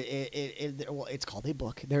call it, but it's called a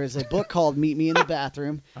book. There is a book called Meet Me in the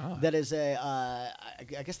Bathroom that is I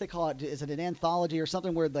guess they call it, is it an anthology or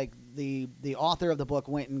something where like the author of the book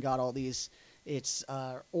went and got all these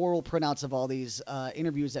oral printouts of all these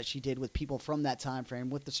interviews that she did with people from that time frame,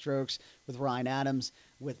 with the Strokes, with Ryan Adams,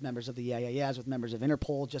 with members of the Yeah Yeah Yeahs, with members of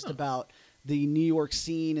Interpol, just about the New York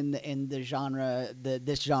scene and the genre,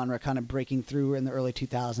 this genre kind of breaking through in the early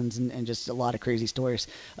 2000s, and just a lot of crazy stories,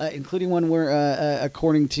 including one where,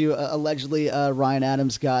 according to allegedly, Ryan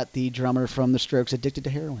Adams got the drummer from the Strokes addicted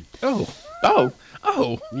to heroin. Oh,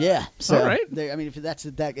 yeah. So, all right. I mean, if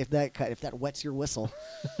that wets your whistle,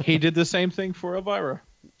 he did the same thing for Elvira.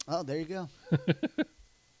 Oh, there you go.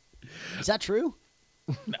 Is that true?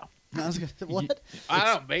 No. I was gonna, what? I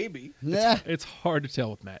don't know, maybe. Yeah. It's hard to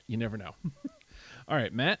tell with Matt. You never know. All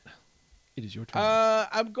right, Matt, it is your turn.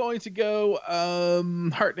 I'm going to go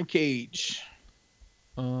Heart in a Cage.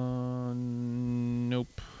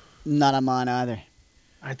 Nope. Not on mine either.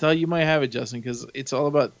 I thought you might have it, Justin, because it's all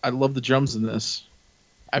about. I love the drums in this.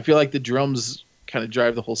 I feel like the drums kind of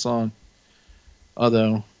drive the whole song.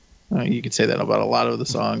 Although you could say that about a lot of the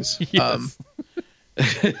songs. Yes.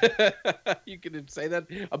 You could say that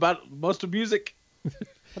about most of music.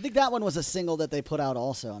 I think that one was a single that they put out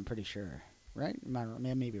also, I'm pretty sure. Right? I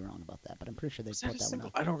may be wrong about that, but I'm pretty sure they put that one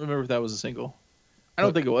out. I don't remember if that was a single. I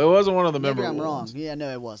don't think it was. It wasn't one of the Maybe memorable I'm wrong. ones. Yeah,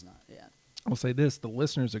 no, it was not. Yeah. I'll say this: the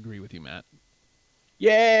listeners agree with you, Matt.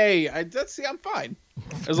 Yay! See, I'm fine.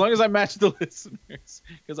 As long as I match the listeners,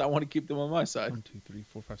 because I want to keep them on my side. 1, 2, 3,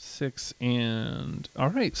 4, 5, 6, and all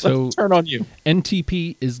right. So let's turn on you.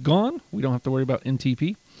 NTP is gone. We don't have to worry about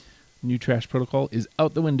NTP. New Trash Protocol is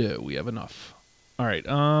out the window. We have enough. All right.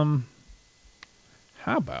 How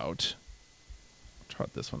about I'll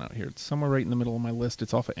trot this one out here? It's somewhere right in the middle of my list.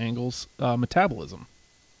 It's off of Angles. Metabolism.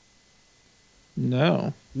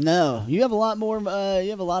 No. You have a lot more. You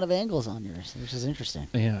have a lot of angles on yours, which is interesting.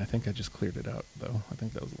 Yeah, I think I just cleared it out though. I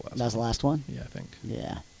think that was the last. That was the last one. Yeah, I think.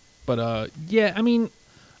 Yeah. But yeah, I mean,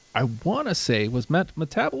 I want to say was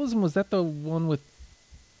Metabolism, was that the one with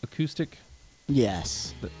acoustic?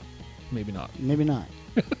 Yes. Maybe not. Maybe not.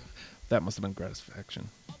 That must have been Gratification.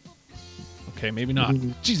 Okay, maybe not.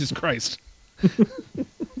 Jesus Christ.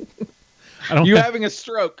 You having a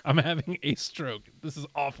stroke? I'm having a stroke. This is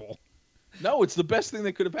awful. No, it's the best thing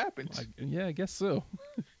that could have happened. Yeah, I guess so.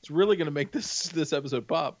 It's really going to make this episode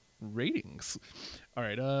pop. Ratings. All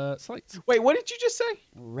right, Slights. Wait, what did you just say?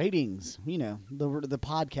 Ratings. You know, the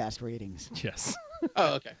podcast ratings. Yes.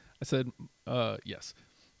 Oh, okay. I said yes.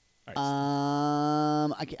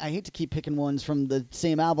 All right. I hate to keep picking ones from the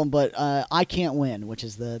same album, but I Can't Win, which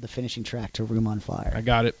is the finishing track to Room on Fire. I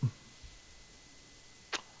got it.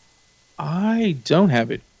 I don't have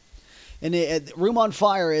it. And Room on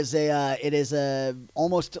Fire is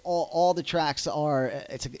almost all the tracks are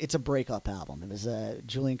it's a breakup album. It was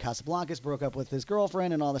Julian Casablancas broke up with his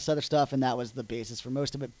girlfriend and all this other stuff, and that was the basis for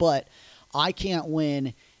most of it. But I Can't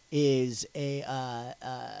Win is a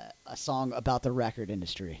song about the record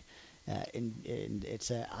industry, and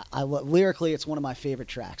it's lyrically it's one of my favorite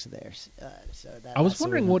tracks of theirs. I was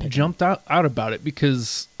wondering what jumped out about it,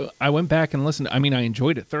 because I went back and listened. I mean, I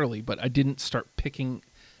enjoyed it thoroughly, but I didn't start picking.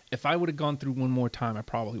 If I would have gone through one more time, I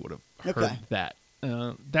probably would have heard that.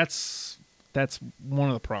 That's one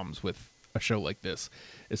of the problems with a show like this,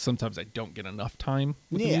 is sometimes I don't get enough time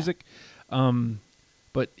with the music.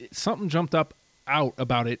 But something jumped out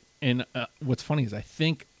about it, and what's funny is I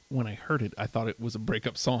think when I heard it, I thought it was a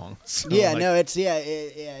breakup song. So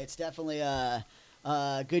it's definitely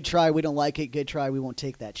good try, we don't like it. Good try, we won't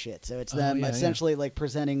take that shit. So it's them essentially like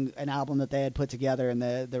presenting an album that they had put together, and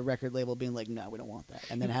the record label being like, no, we don't want that,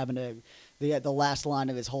 and then having to the last line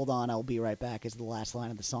of his "Hold on, I'll be right back" is the last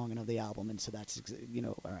line of the song and of the album, and so that's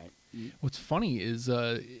all right. What's funny is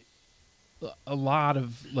a lot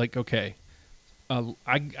of like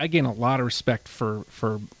I gain a lot of respect for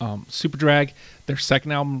Superdrag. Their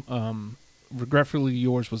second album, Regretfully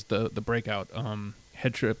Yours, was the breakout.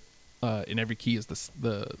 Head Trip in Every Key is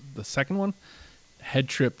the second one. Head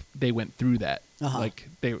Trip, they went through that. Like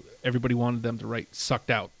everybody wanted them to write Sucked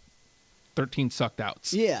Out, 13 Sucked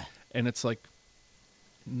Outs. Yeah. And it's like,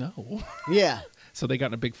 no. Yeah. So they got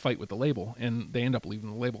in a big fight with the label, and they end up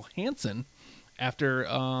leaving the label. Hanson, after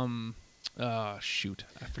shoot,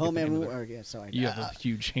 I forget Oh the name man, of yeah, sorry. you have a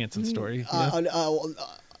huge Hanson story.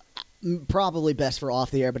 Probably best for off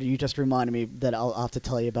the air, but you just reminded me that I'll have to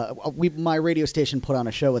tell you about. My radio station put on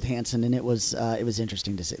a show with Hanson, and it was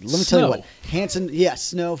interesting to see. Let me tell you what, Hanson. Yes,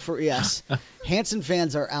 Snow for yes. Hanson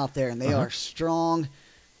fans are out there, and they are strong.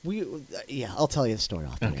 I'll tell you the story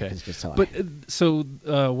off the air. It's just how so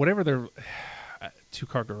whatever their Two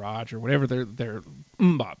Car Garage or whatever their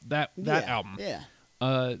that album. Yeah.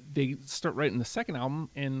 They start writing the second album,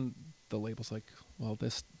 and the label's like, well,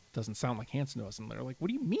 this doesn't sound like Hanson to us, and they're like, what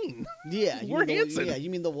do you mean? Yeah, we're Hanson. Yeah, you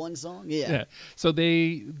mean the one song? Yeah. So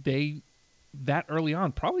they that early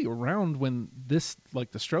on, probably around when this,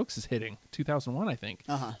 like the Strokes is hitting, 2001, I think.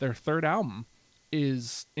 Their third album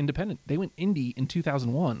is independent. They went indie in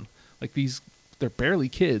 2001. Like they're barely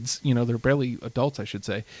kids, they're barely adults, I should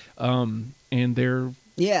say. And they're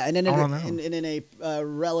and then in a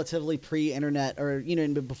relatively pre-internet, or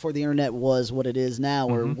before the internet was what it is now,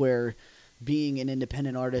 or where being an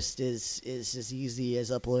independent artist is as easy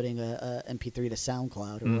as uploading a MP3 to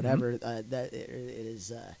SoundCloud or whatever. That it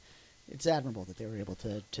is. It's admirable that they were able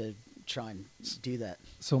to try and do that.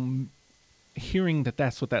 So hearing that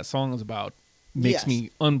that's what that song is about makes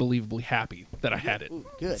me unbelievably happy that I had it. Ooh,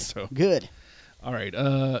 good. So Good. all right,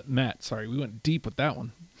 Matt. Sorry, we went deep with that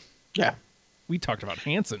one. Yeah. We talked about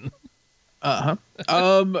Hanson. Okay,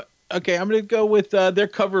 I'm gonna go with their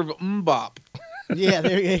cover of Mbop. Yeah,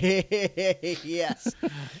 there. Yes.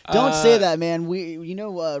 Don't say that, man.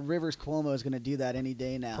 Rivers Cuomo is going to do that any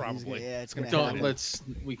day now. Probably. It's going to Don't happen. let's.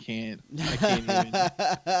 We can't. I can't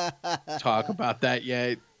even talk about that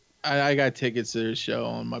yet. I got tickets to their show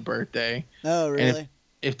on my birthday. Oh, really? And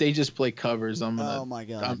if they just play covers, I'm gonna. Oh my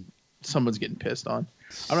God. Someone's getting pissed on.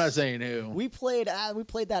 I'm not saying who. We played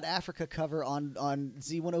that Africa cover on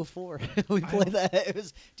Z104. We played that. It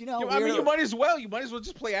was. Do you know? I mean, you might as well. You might as well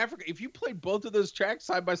just play Africa. If you played both of those tracks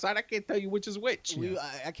side by side, I can't tell you which is which.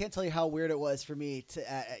 I can't tell you how weird it was for me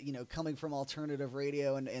to, coming from alternative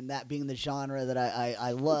radio and that being the genre that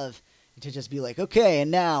I love, to just be like, okay,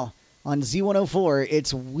 and now on Z104,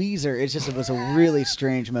 it's Weezer. It was a really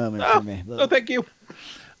strange moment for me. No, thank you.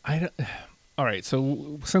 All right,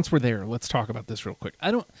 so since we're there, let's talk about this real quick.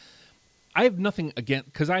 I have nothing against,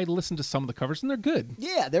 because I listened to some of the covers and they're good.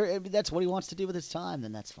 Yeah, that's what he wants to do with his time.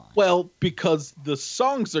 Then that's fine. Well, because the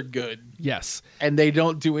songs are good. Yes, and they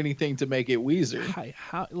don't do anything to make it Weezer.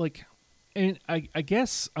 And I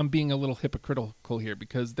guess I'm being a little hypocritical here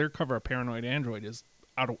because their cover of Paranoid Android is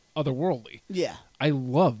otherworldly. Yeah, I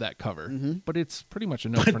love that cover, but it's pretty much a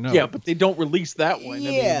note for note. Yeah, but they don't release that one.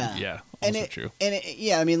 Yeah, also true.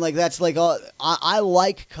 I mean, like that's like I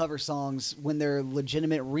like cover songs when they're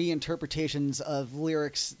legitimate reinterpretations of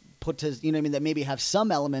lyrics put to that maybe have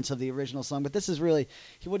some elements of the original song. But this is really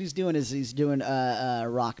what he's doing is he's doing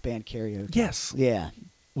rock band karaoke. Yes. Yeah.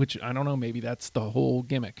 Which I don't know. Maybe that's the whole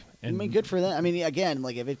gimmick. And I mean, good for them. I mean, again,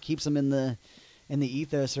 like if it keeps him in the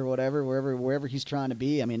ethos or whatever, wherever he's trying to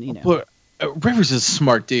be. I mean, But, Rivers is a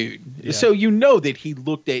smart dude, so that he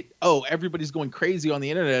looked at everybody's going crazy on the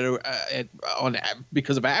internet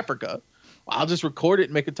because of Africa. I'll just record it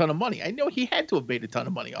and make a ton of money. I know he had to have made a ton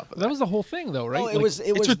of money off of that. That was the whole thing, though, right? Oh, it's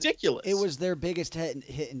ridiculous. It was their biggest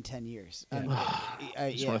hit in 10 years.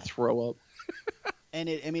 I just want to throw up. And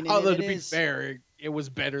although to be fair, it was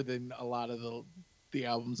better than a lot of the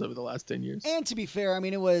albums over the last 10 years. And to be fair, I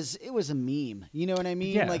mean, it was a meme. You know what I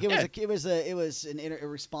mean? Yeah. Like it was a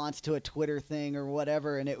response to a Twitter thing or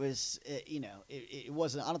whatever, and it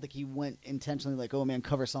wasn't. I don't think he went intentionally like, oh man,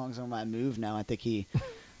 cover songs are my move now. I think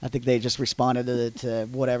they just responded to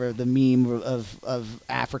whatever the meme of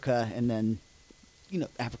Africa, and then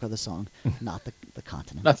Africa the song, not the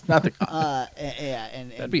continent. Not the continent.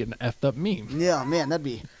 And that'd be an effed up meme. Yeah, man, that'd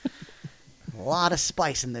be a lot of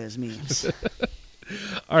spice in those memes.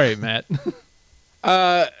 All right, Matt. What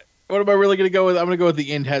am I really going to go with? I'm going to go with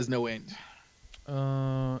The End Has No End.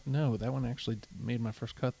 No, that one actually made my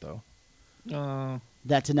first cut, though.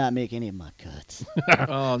 That did not make any of my cuts.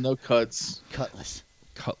 Oh, no cuts.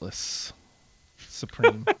 Cutlass.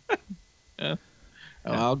 Supreme. Yeah.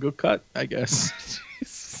 Oh, I'll go cut, I guess.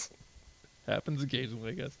 Happens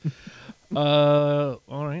occasionally, I guess. All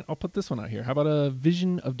right, I'll put this one out here. How about a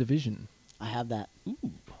Vision of Division? I have that. Ooh.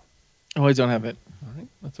 Oh, I don't have it. All right,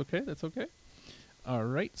 that's okay. All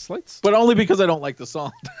right, Slights. But only because I don't like the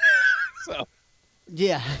song. So.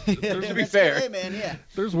 Yeah. To be fair. Hey, man, yeah.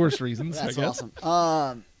 There's worse reasons, That's I guess.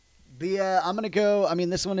 Awesome. I'm going to go, I mean,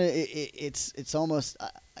 this one, it's almost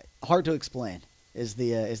hard to explain is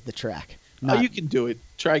the track. You can do it.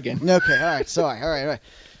 Try again. Okay, all right, sorry. All right.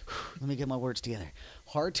 Let me get my words together.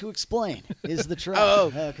 Hard to explain is the track.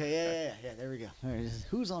 Oh. Okay, yeah, there we go. All right,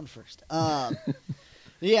 who's on first?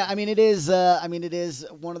 Yeah, I mean, it is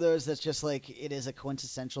one of those that's just like, it is a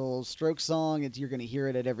quintessential Strokes song. You're going to hear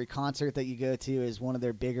it at every concert that you go to. Is one of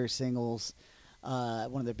their bigger singles,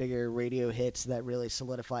 one of their bigger radio hits that really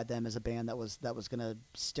solidified them as a band that was going to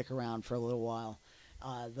stick around for a little while.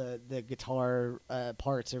 The guitar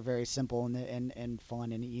parts are very simple and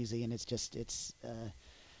fun and easy, and it's just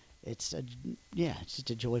just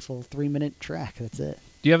a joyful 3-minute track. That's it.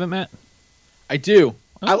 Do you have it, Matt? I do.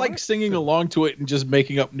 Oh, I like singing along to it and just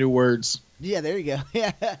making up new words. Yeah, there you go.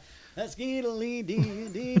 Yeah. That's yeah.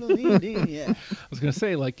 I was gonna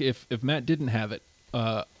say, like, if Matt didn't have it,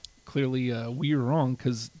 clearly we were wrong,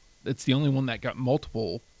 because it's the only one that got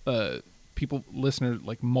multiple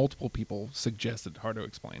multiple people suggested Hard to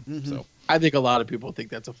Explain. Mm-hmm. So I think a lot of people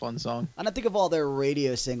think that's a fun song. And I think of all their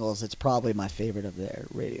radio singles, it's probably my favorite of their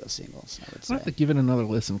radio singles, I would say. I'll have to give it another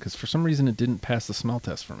listen, because for some reason it didn't pass the smell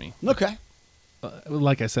test for me. Okay.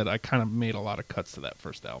 Like I said, I kind of made a lot of cuts to that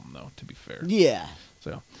first album, though, to be fair. Yeah.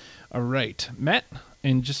 So, all right. Matt,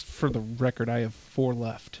 and just for the record, I have 4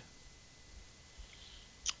 left.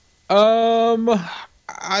 I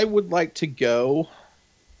I would like to go.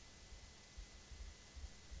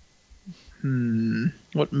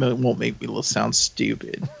 What won't make me sound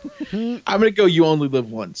stupid? I'm gonna go. You Only Live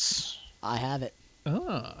Once. I have it.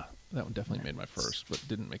 Ah, that one definitely made my first, but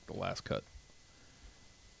didn't make the last cut.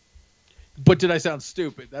 But did I sound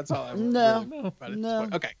stupid? That's all I No, really about it. no.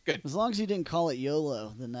 Okay, good. As long as you didn't call it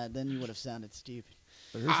YOLO, then you would have sounded stupid.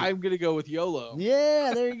 I'm gonna go with YOLO.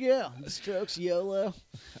 Yeah, there you go. The Strokes, YOLO.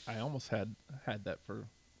 I almost had that for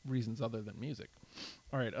reasons other than music.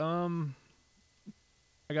 All right,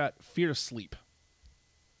 I got Fear to Sleep.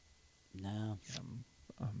 No.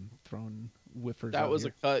 I'm throwing whiffers. That out was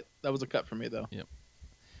here. a cut. That was a cut for me though. Yep.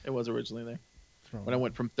 It was originally there Throwing when I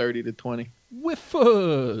went from 30 to 20.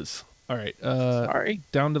 whiffers. All right. Sorry.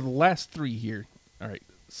 Down to the last three here. All right,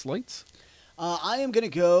 Slights. I am going to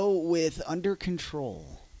go with Under Control.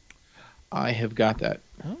 I have got that.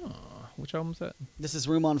 Oh, which album's that? This is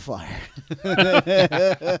Room on Fire. All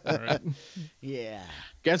right. Yeah.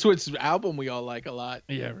 Guess which album we all like a lot?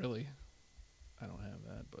 Yeah, really. I don't have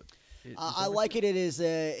that, but I like it. It is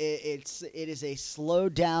a slow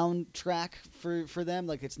down track for them.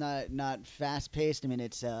 Like it's not fast paced. I mean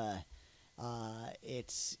it's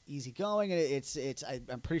easy going.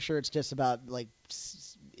 I'm pretty sure it's just about like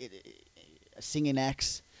singing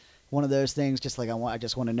X, one of those things. Just like I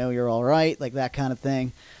just want to know you're all right, like that kind of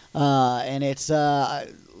thing. And it's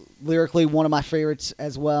lyrically one of my favorites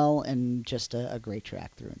as well, and just a great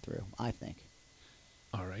track through and through, I think.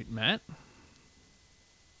 All right, Matt.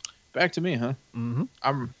 Back to me, huh?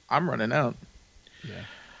 Mm-hmm. I'm running out. Yeah.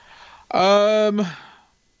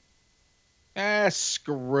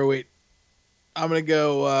 Screw it. I'm gonna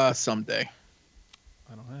go Someday.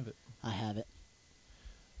 I don't have it. I have it.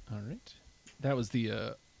 All right. That was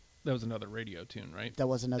another radio tune, right? That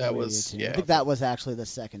was another That radio was- tune. yeah. I think that was actually the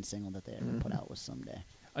second single that they ever put out was Someday.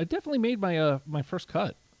 I definitely made my my first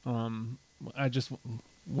cut. I just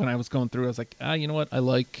when I was going through, I was like, you know what? I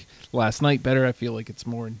like Last Night better. I feel like it's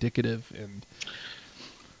more indicative, and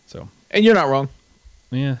so. And you're not wrong.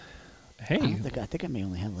 Yeah. Hey. I think I may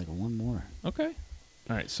only have like one more. Okay.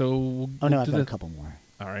 All right. So. Oh no, I've got a couple more.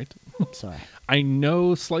 All right. Sorry. I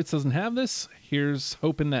know Slights doesn't have this. Here's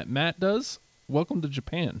hoping that Matt does. Welcome to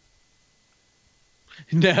Japan.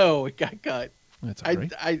 No, it got cut. That's all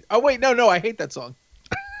right. Oh wait, no, I hate that song.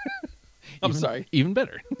 I'm sorry. Even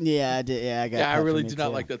better. Yeah, I did. Yeah, I got. Yeah, I cut really from do it, not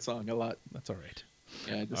too. like that song a lot. That's all right.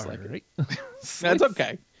 Yeah, I just All like it. right. That's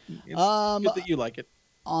okay. It's good that you like it.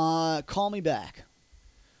 Call Me Back.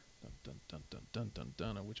 Dun, dun, dun, dun, dun,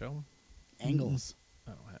 dun, dun. Which album? Angles.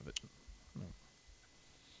 I don't have it.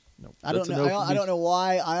 No. I don't That's a know. no for I me. don't know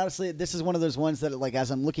why. I honestly, this is one of those ones that, like,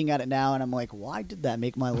 as I'm looking at it now, and I'm like, why did that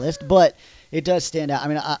make my list? But it does stand out. I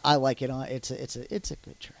mean, I like it. It's a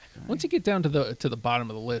good track. Right? Once you get down to the bottom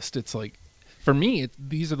of the list, it's like, for me,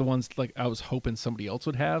 these are the ones like I was hoping somebody else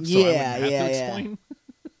would have. So I wouldn't have to explain.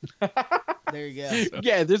 There you go. So,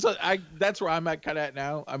 Yeah, that's where I'm at kind of at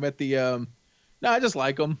now. I'm at the no, I just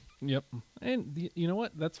like them. yep. And you know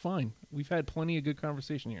what? That's fine. We've had plenty of good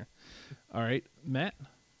conversation here. All right, Matt.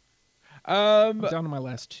 I'm down to my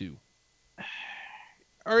last two.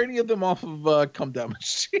 Are any of them off of Come Down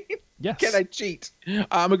Machine? Yes. Can I cheat? I'm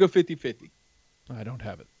gonna go 50-50. I don't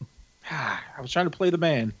have it. I was trying to play the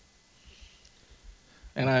man,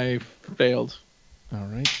 and I failed. All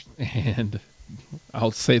right. And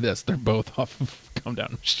I'll say this. They're both off of Come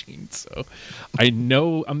Down Machine. So I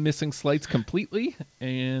know I'm missing Slights completely,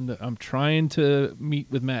 and I'm trying to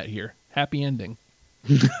meet with Matt here. Happy ending.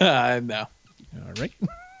 No. All right. No.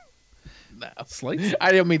 Slights?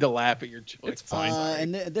 I didn't mean to laugh at your choice. It's fine.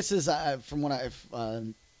 And this is from what I've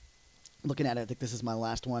looking at it. I think this is my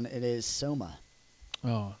last one. It is Soma.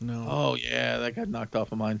 Oh, no. Oh yeah, that got knocked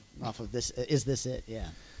off of mine. Off of this. Is this it? Yeah.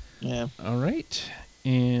 Yeah. All right.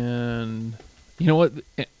 And you know what?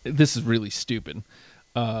 This is really stupid.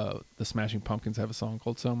 The Smashing Pumpkins have a song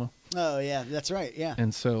called Soma. Oh yeah, that's right. Yeah.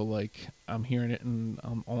 And so, like, I'm hearing it, and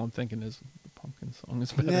all I'm thinking is the Pumpkin song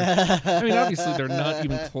is better. I mean, obviously, they're not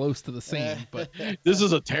even close to the same, but This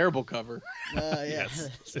is a terrible cover. Yeah. yes,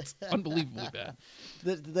 it's unbelievably bad.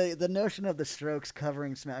 The notion of the Strokes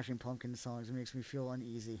covering Smashing Pumpkins songs makes me feel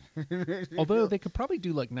uneasy. Although they could probably do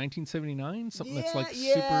like 1979, something that's like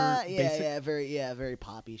super basic. Very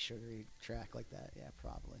poppy, sugary track like that. Yeah,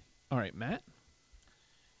 probably. All right, Matt.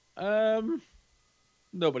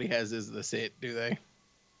 Nobody has Is This It, do they?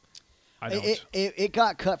 I don't. It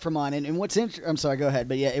got cut from mine, and what's interesting? I'm sorry, go ahead.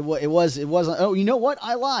 But yeah, it was. Oh, you know what?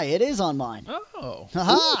 I lie. It is on mine. Oh.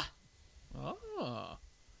 Haha. Oh.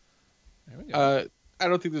 There we go. I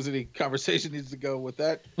don't think there's any conversation needs to go with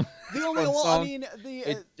that. The only Fun one. I song. mean,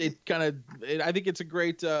 It kind of. I think it's a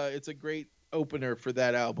great. It's a great opener for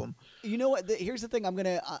that album. You know what? Here's the thing. I'm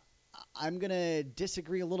gonna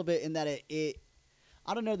disagree a little bit in that it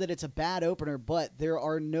I don't know that it's a bad opener, but there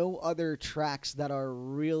are no other tracks that are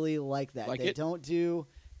really like that.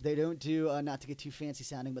 They don't do not to get too fancy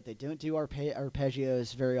sounding, but they don't do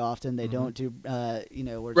arpeggios very often. They don't do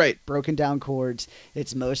broken down chords.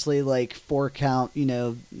 It's mostly like 4-count,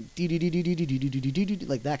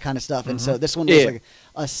 like that kind of stuff. And so this one was like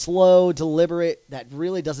a slow, deliberate that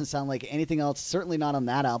really doesn't sound like anything else. Certainly not on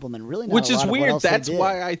that album, and really not. Which a is lot of weird. what else That's they did.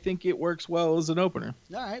 why I think it works well as an opener.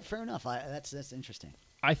 All right, fair enough. That's interesting.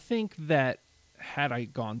 I think that had I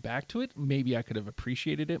gone back to it, maybe I could have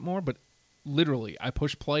appreciated it more, but literally, I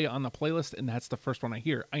push play on the playlist, and that's the first one I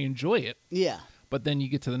hear. I enjoy it. Yeah. But then you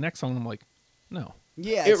get to the next song, and I'm like, no.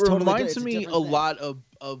 Yeah, it reminds me a lot of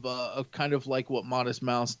kind of like what Modest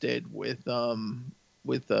Mouse did with the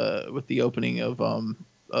opening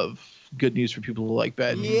of Good News for People Who Like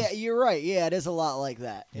Bad News. Yeah, you're right. Yeah, it is a lot like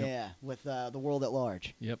that. Yep. Yeah, with The World at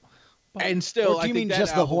Large. Yep. And still, I think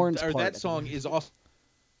just the horns or part that song is also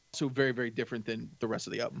very, very different than the rest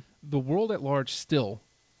of the album. The World at Large still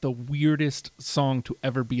the weirdest song to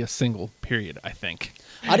ever be a single, period, I think.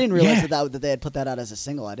 I didn't realize that they had put that out as a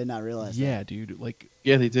single. I did not realize that. Yeah, dude. Like,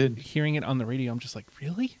 yeah, they did. Hearing it on the radio, I'm just like,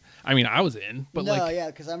 really? I mean, I was in, but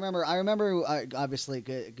because I remember obviously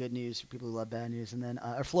Good News for People Who Love Bad News, and then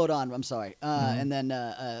or Float On, I'm sorry. And then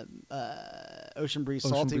Ocean Breeze,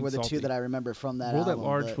 Salty were the two that I remember from that World album.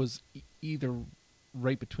 World at Large was either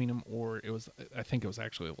right between them, or I think it was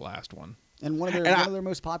actually the last one. And one of their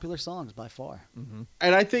most popular songs by far. Mm-hmm.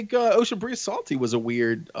 And I think Ocean Breeze Salty was a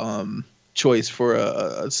weird choice for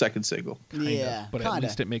a second single. Kinda, but at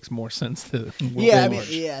least it makes more sense to World yeah, at I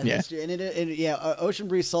mean, that's true. And Ocean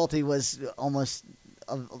Breeze Salty was almost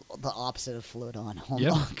the opposite of Float On.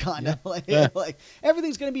 Kind of like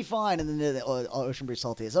everything's gonna be fine, and then the Ocean Breeze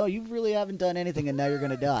Salty is, you really haven't done anything, and now you're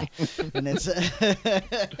gonna die. And it's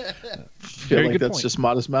feel like that's point. Just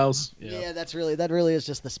Modest Mouse. Yeah, that really is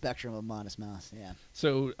just the spectrum of Modest Mouse. Yeah.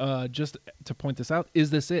 So just to point this out, Is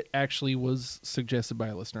This It actually was suggested by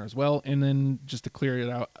a listener as well, and then just to clear it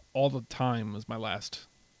out, All the Time was the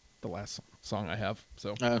last song I have.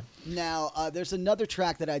 So now there's another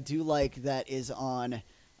track that I do like that is on.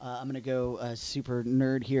 I'm gonna go super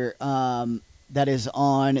nerd here. That is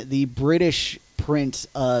on the British print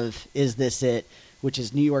of Is This It, which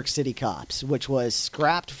is New York City Cops, which was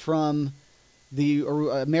scrapped from the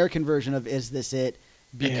American version of Is This It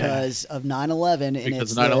because of 9/11, and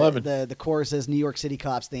because of 9/11. The chorus says New York City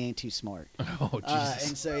Cops, they ain't too smart. Oh, Jesus.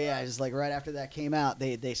 And so just like right after that came out,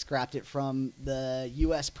 they scrapped it from the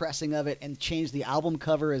U.S. pressing of it and changed the album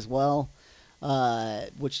cover as well.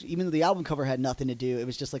 Which even though the album cover had nothing to do, it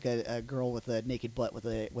was just like a girl with a naked butt with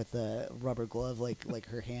a rubber glove, like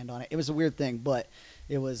her hand on it. It was a weird thing, but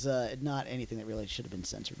it was not anything that really should have been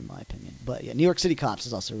censored, in my opinion. But yeah, New York City Cops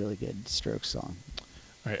is also a really good Strokes song.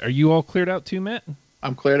 All right, are you all cleared out too, Matt?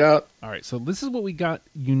 I'm cleared out. All right, so this is what we got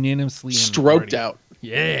unanimously. Stroked out.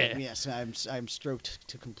 Yeah. Yes, I'm stroked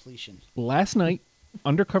to completion. Last night,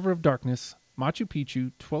 Under Cover of Darkness, Machu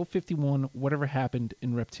Picchu, 1251, Whatever Happened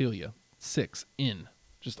in Reptilia. 6 in,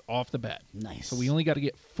 just off the bat. Nice. So we only got to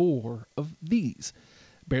get 4 of these.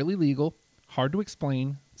 Barely Legal, Hard to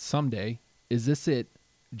Explain, Someday, Is This It,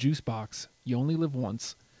 Juice Box, You Only Live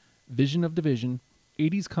Once, Vision of Division,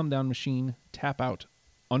 80s Come Down Machine, Tap Out,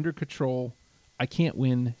 Under Control, I Can't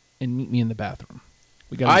Win, and Meet Me in the Bathroom.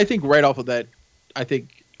 I think right off of that, I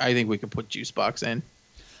think we can put Juice Box in.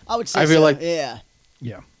 I would say I feel like yeah.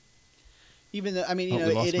 Even though we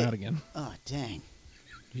lost Matt again. Oh dang.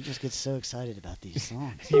 You just get so excited about these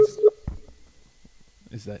songs.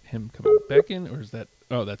 Is that him coming back in, or is that...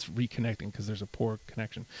 Oh, that's reconnecting because there's a poor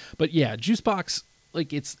connection. But yeah, Juicebox,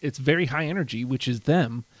 like it's very high energy, which is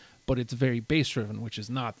them, but it's very bass-driven, which is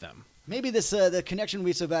not them. Maybe the connection would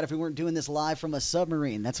be so bad if we weren't doing this live from a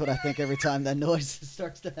submarine. That's what I think every time that noise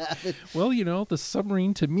starts to happen. Well, the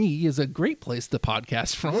submarine to me is a great place to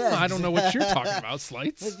podcast from. Yeah. I don't know what you're talking about,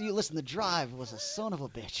 Slights. You listen, the drive was a son of a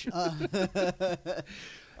bitch.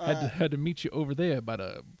 Had to meet you over there by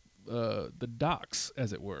the docks,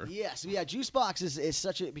 as it were. Yes, yeah. Juicebox is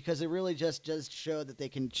such a, because it really just does show that they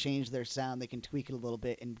can change their sound, they can tweak it a little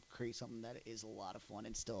bit and create something that is a lot of fun,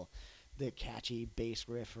 and still the catchy bass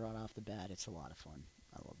riff right off the bat. It's a lot of fun.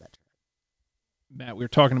 I love that track. Matt, we were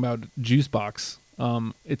talking about Juicebox,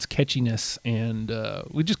 its catchiness, and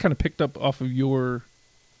we just kind of picked up off of your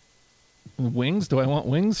wings. Do I want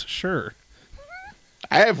wings? Sure.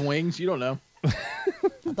 I have wings. You don't know.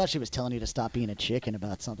 I thought she was telling you to stop being a chicken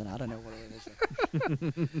about something. I don't know what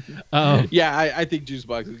it is. Yeah, I think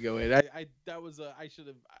Juicebox would go in. That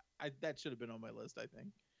should have been on my list, I think.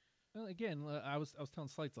 Well, again, I was telling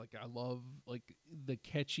Slights like I love like the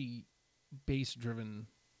catchy bass driven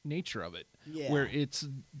nature of it, Yeah. where it's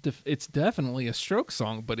definitely a Stroke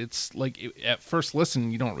song, but it's like at first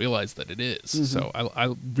listen you don't realize that it is. Mm-hmm. So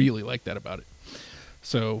I really like that about it.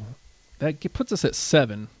 So that puts us at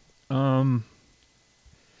 7.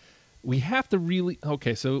 We have to really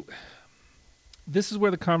okay. So this is where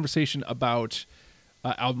the conversation about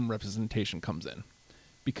album representation comes in,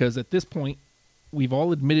 because at this point we've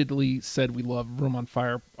all admittedly said we love Room on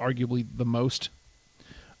Fire arguably the most.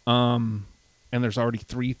 And there's already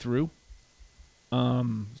 3 through.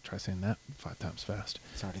 Let's try saying that 5 times fast.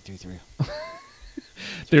 It's already 3-3.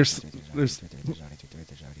 There's There's already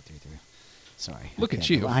 3-3. Sorry. Look at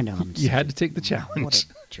you. I know. You had to take the challenge. What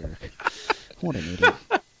a jerk. What an idiot.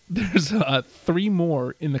 There's 3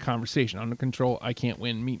 more in the conversation. Under Control, I Can't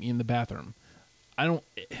Win, Meet Me in the Bathroom. I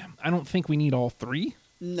don't think we need all 3.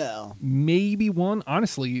 No. Maybe 1.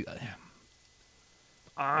 Honestly,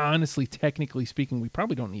 technically speaking, we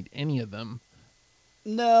probably don't need any of them.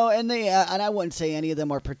 No, and I wouldn't say any of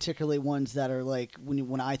them are particularly ones that are like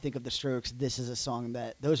when I think of the Strokes, this is a song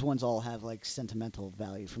that those ones all have like sentimental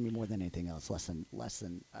value for me more than anything else, less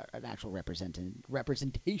than an actual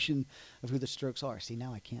representation of who the Strokes are. See,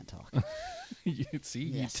 now I can't talk. See,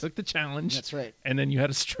 Yes. You took the challenge. That's right. And then you had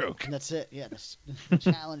a stroke. And that's it. Yeah, the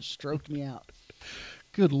challenge stroked me out.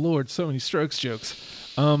 Good Lord, so many Strokes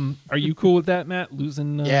jokes. Are you cool with that, Matt?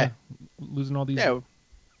 Losing all these. Yeah.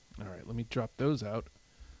 All right, let me drop those out.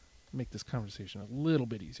 Make this conversation a little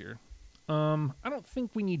bit easier. I don't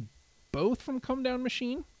think we need both from Come Down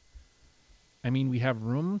Machine. I mean, we have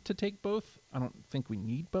room to take both. I don't think we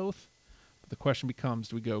need both. But the question becomes,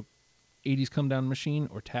 do we go 80s Come Down Machine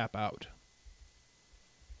or Tap Out?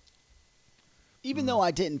 Even though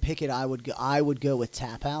I didn't pick it, I would go with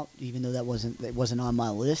Tap Out, even though it wasn't on my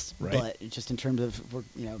list. Right. But just in terms of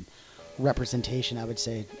representation, I would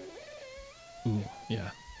say. Ooh,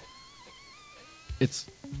 yeah. It's.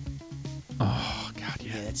 Oh God,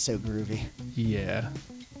 yeah. Yeah, it's so groovy. Yeah.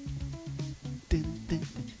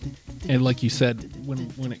 And like you said,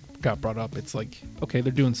 when it got brought up, it's like, okay,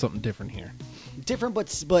 they're doing something different here. Different,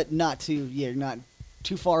 but not too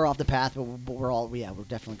far off the path. But we're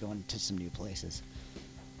definitely going to some new places.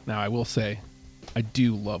 Now, I will say, I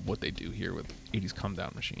do love what they do here with 80s Come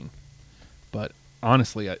Down Machine. But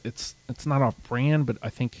honestly, it's not off brand, but I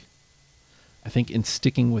think in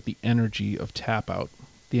sticking with the energy of Tap Out,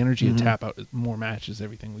 the energy of Tap Out more matches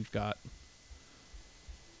everything we've got.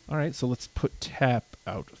 All right, so let's put Tap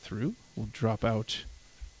Out through. We'll drop out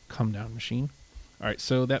Come Down Machine. All right,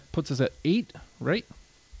 so that puts us at 8, right?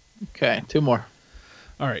 Okay, 2 more.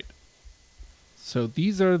 All right. So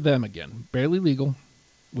these are them again. Barely Legal,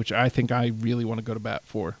 which I think I really want to go to bat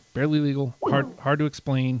for. Barely Legal, hard to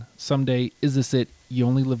explain. Someday, Is This It? You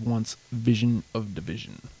Only Live Once, Vision of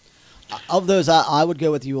Division. Of those, I would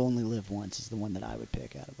go with You Only Live Once is the one that I would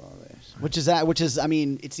pick out of all those. Which is, I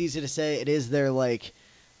mean, it's easy to say. It is their like,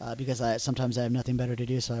 because sometimes I have nothing better to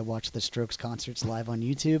do, so I watch the Strokes concerts live on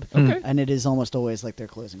YouTube. Okay. And it is almost always like their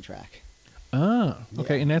closing track. Ah,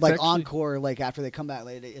 okay. Yeah. And that's like actually, encore, like after they come back,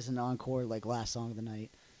 like, it is an encore, like last song of the night.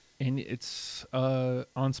 and it's on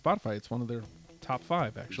Spotify. It's one of their top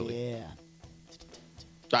 5, actually. Yeah.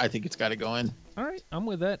 I think it's got to go in. All right, I'm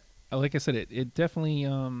with that. Like I said, it definitely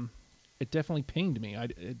pinged me.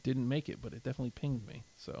 It didn't make it, but it definitely pinged me.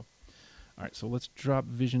 So, all right, so let's drop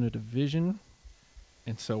Vision of Division.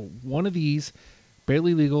 And so one of these,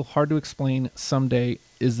 Barely Legal, hard to explain, Someday,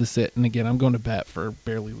 Is This It? And again, I'm going to bat for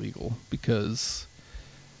Barely Legal because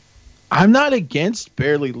I'm not against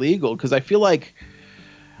Barely Legal because I feel like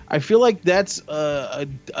that's a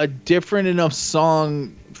different enough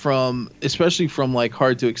song especially from like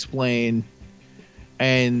Hard to Explain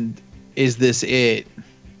and Is This It?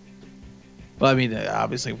 Well, I mean,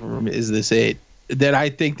 obviously, Is This It? That I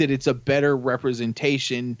think that it's a better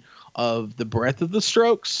representation of the breadth of the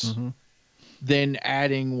Strokes than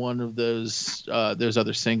adding one of those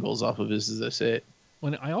other singles off of Is This It?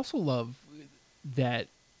 When I also love that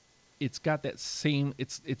it's got that same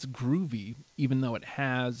it's groovy, even though it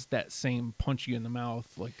has that same punch you in the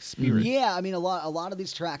mouth like spirit. Yeah, I mean a lot of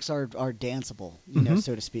these tracks are danceable, you know,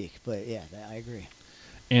 so to speak. But yeah, I agree.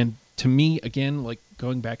 And to me, again, like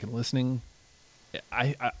going back and listening,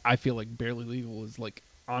 I feel like Barely Legal is like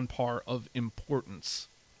on par of importance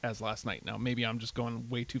as Last Night. Now maybe I'm just going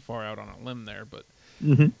way too far out on a limb there, but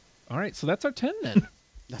all right, so that's our 10 then.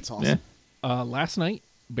 That's awesome. Yeah. Last Night,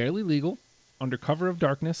 Barely Legal, Under Cover of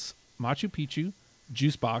Darkness, Machu Picchu,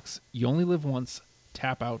 Juicebox, You Only Live Once,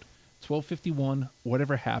 Tap Out, 1251,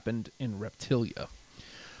 Whatever Happened, in Reptilia.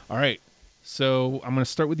 All right, So I'm going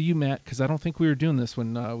to start with you, Matt, because I don't think we were doing this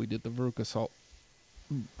when we did the Veruca Assault.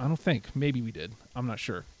 I don't think. Maybe we did. I'm not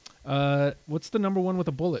sure. What's the number one with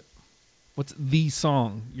a bullet? What's the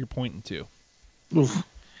song you're pointing to? Oof.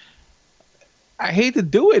 I hate to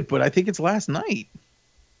do it, but I think it's Last Night.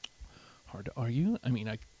 Hard to argue. I mean,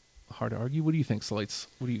 hard to argue. What do you think, Slights?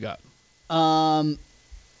 What do you got?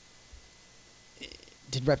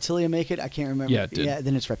 Did Reptilia make it? I can't remember. Yeah, it did. Yeah,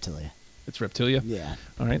 then it's Reptilia. It's Reptilia? Yeah.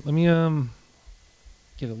 All right, let me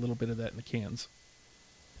get a little bit of that in the cans.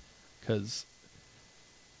 Because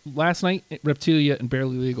Last Night, Reptilia, and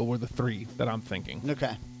Barely Legal were the three that I'm thinking.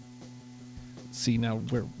 Okay. See, now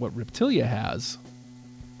what Reptilia has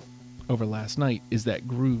over Last Night is that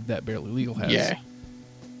groove that Barely Legal has. Yeah.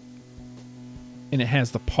 And it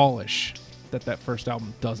has the polish that first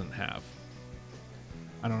album doesn't have.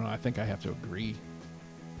 I don't know. I think I have to agree.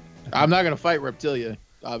 I'm not going to fight Reptilia,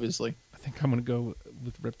 obviously. I think I'm going to go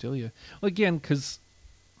with Reptilia. Well, again, because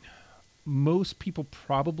most people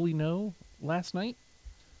probably know Last Night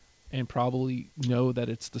and probably know that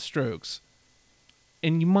it's the Strokes.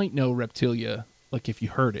 And you might know Reptilia, like if you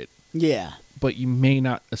heard it. Yeah. But you may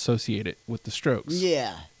not associate it with the Strokes.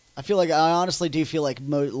 Yeah. I honestly do feel like a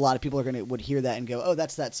lot of people would hear that and go, "Oh,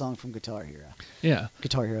 that's that song from Guitar Hero." Yeah.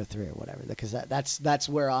 Guitar Hero 3 or whatever. Because that's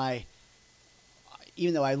where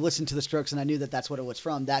even though I listened to the Strokes and I knew that's what it was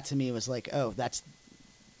from, that to me was like, "Oh, that's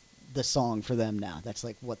the song for them now. That's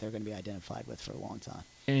like what they're going to be identified with for a long time."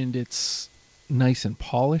 And it's nice and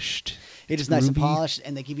polished. It is nice and polished,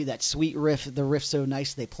 and they give you that sweet riff. The riff's so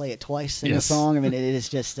nice they play it twice in the song. I mean, it is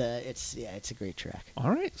just it's a great track. All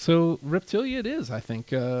right, so Reptilia it is. I think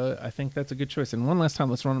that's a good choice. And one last time,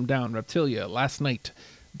 let's run them down. Reptilia, Last Night,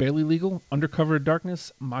 Barely Legal, Undercover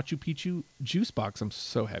Darkness, Machu Picchu, Juicebox. I'm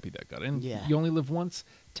so happy that got in. Yeah. You Only Live Once,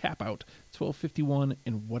 Tap Out, 1251,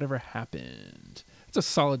 and Whatever Happened. It's a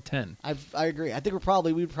solid 10. I agree. I think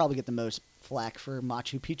we would probably get the most flack for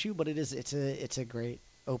Machu Picchu, but it's a great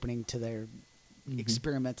opening to their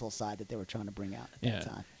experimental side that they were trying to bring out at that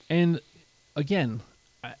time. And again,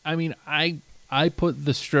 I mean, I put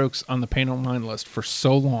the Strokes on the Pain on Mind list for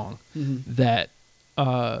so long that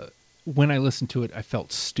when I listened to it, I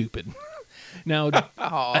felt stupid. Now,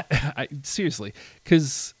 I seriously,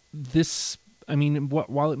 because this. I mean,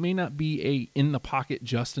 while it may not be a in the pocket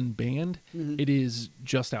Justin band, it is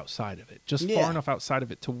just outside of it, just far enough outside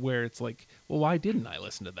of it to where it's like, well, why didn't I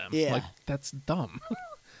listen to them? Yeah. Like that's dumb.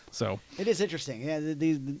 So it is interesting. Yeah,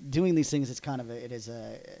 doing these things, it is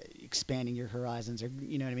expanding your horizons, or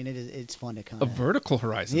you know what I mean. It's fun to kind of a vertical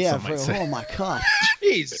horizon. Yeah. Some might say. Oh my god.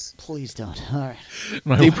 Jeez. Please don't. All right.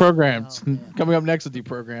 Deprogrammed. Coming up next, a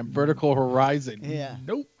deprogram. Vertical Horizon. Yeah.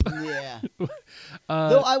 Nope. Yeah.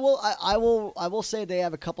 Though I will say they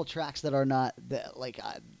have a couple tracks that are not that like.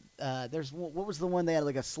 There's what was the one they had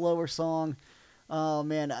like a slower song? Oh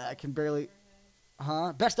man, I can barely.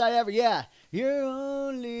 Best I Ever. Yeah. You're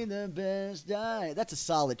only the best That's a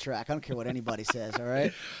solid track. I don't care what anybody says. All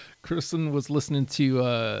right. Kristen was listening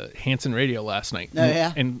to Hanson Radio last night. Oh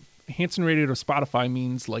yeah. And Hanson Radio to Spotify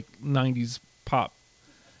means like 90s pop.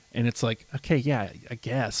 And it's like, okay, yeah, I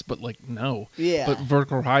guess, but like, no. Yeah. But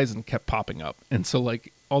Vertical Horizon kept popping up. And so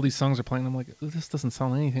like all these songs are playing. I'm like, this doesn't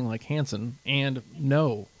sound anything like Hanson. And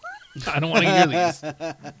no, I don't want to hear these.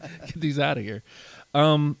 Get these out of here.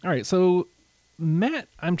 All right. So Matt,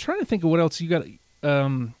 I'm trying to think of what else you got.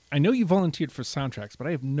 I know you volunteered for soundtracks, but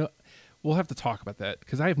we'll have to talk about that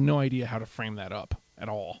because I have no idea how to frame that up at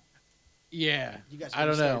all. Yeah, you guys I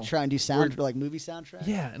don't know. Try and do like movie soundtracks.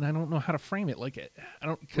 Yeah, and I don't know how to frame it. Like I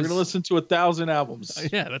don't. We're gonna listen to 1,000 albums.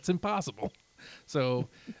 Yeah, that's impossible. So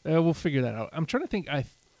we'll figure that out. I'm trying to think. I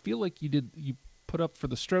feel like you put up for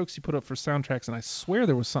the Strokes, you put up for soundtracks, and I swear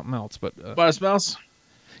there was something else. But Modest Mouse.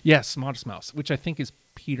 Yes, Modest Mouse, which I think is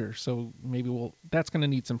Peter. So maybe that's going to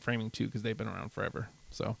need some framing too because they've been around forever.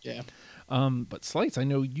 So yeah. But Slights, I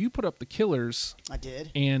know you put up the Killers. I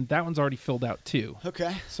did, and that one's already filled out too.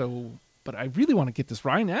 Okay. So. But I really want to get this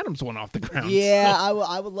Ryan Adams one off the ground. Yeah, so.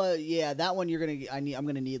 I would love. Yeah, that one I'm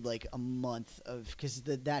gonna need like a month of because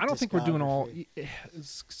that. I don't think we're doing all.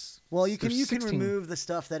 Well, you can remove the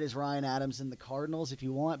stuff that is Ryan Adams and the Cardinals if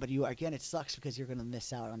you want, but it sucks because you're gonna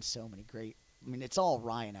miss out on so many great. I mean, it's all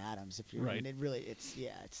Ryan Adams if you're. Right. I mean,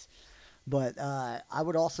 it's. But I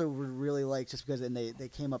would also really like just because they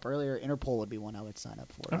came up earlier. Interpol would be one I would sign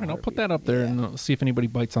up for. All right, I'll put that up there and see if anybody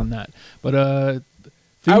bites on that. But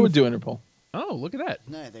I would do Interpol. Oh, look at that!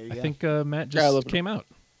 No, there you go. I think Matt just came out.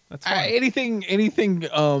 That's fine. Anything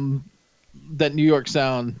that New York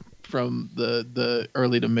sound from the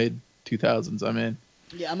early to mid 2000s. I'm in.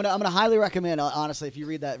 Yeah, I'm gonna highly recommend. Honestly, if you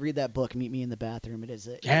read that book, Meet Me in the Bathroom, it is.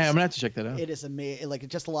 I'm gonna have to check that out. It is amazing. Like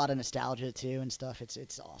just a lot of nostalgia too and stuff.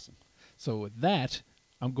 It's awesome. So with that,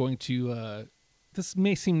 I'm going to. This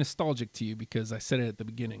may seem nostalgic to you because I said it at the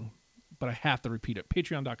beginning, but I have to repeat it.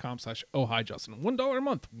 Patreon.com/Oh Hi Justin. $1 a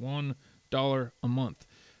month. $1 a month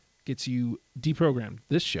gets you deprogrammed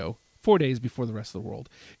this show 4 days before the rest of the world.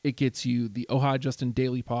 It gets you the Oh Hi Justin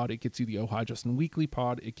Daily Pod. It gets you the Oh Hi Justin Weekly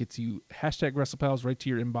Pod. It gets you #WrestlePals right to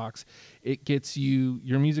your inbox. It gets you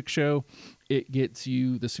your music show. It gets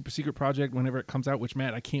you the Super Secret Project whenever it comes out, which,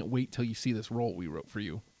 Matt, I can't wait till you see this roll we wrote for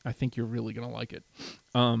you. I think you're really going to like it.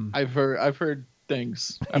 I've heard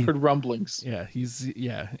things. I've heard rumblings.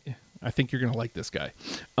 Yeah, I think you're going to like this guy.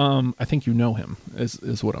 I think you know him,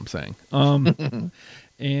 is what I'm saying.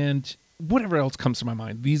 And whatever else comes to my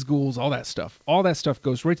mind, these ghouls, all that stuff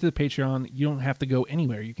goes right to the Patreon. You don't have to go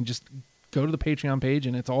anywhere. You can just go to the Patreon page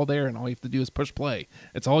and it's all there, and all you have to do is push play.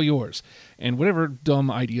 It's all yours. And whatever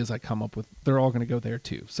dumb ideas I come up with, they're all going to go there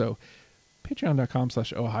too. So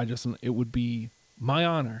patreon.com/Oh Hi Justin. It would be my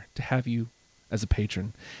honor to have you as a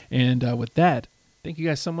patron. And with that, thank you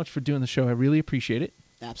guys so much for doing the show. I really appreciate it.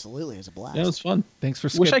 Absolutely, it was a blast. That was fun. Thanks for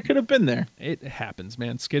Wish I could have been there. It happens,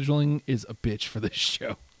 man. Scheduling is a bitch for this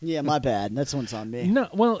show. Yeah, my bad. That's one's on me. No,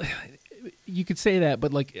 well, you could say that,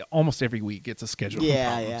 but like almost every week it's a scheduling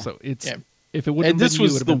problem. Yeah. So it's if it wouldn't. And this been you,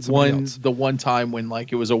 was it would've been the one time when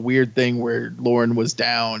like it was a weird thing where Lauren was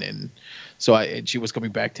down, and so and she was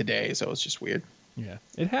coming back today, so it's just weird. Yeah,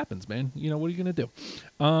 it happens, man. You know, what are you gonna do?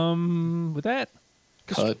 With that,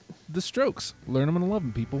 Cut. the Strokes. Learn them and love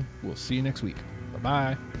them, people. We'll see you next week. Bye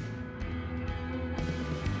bye.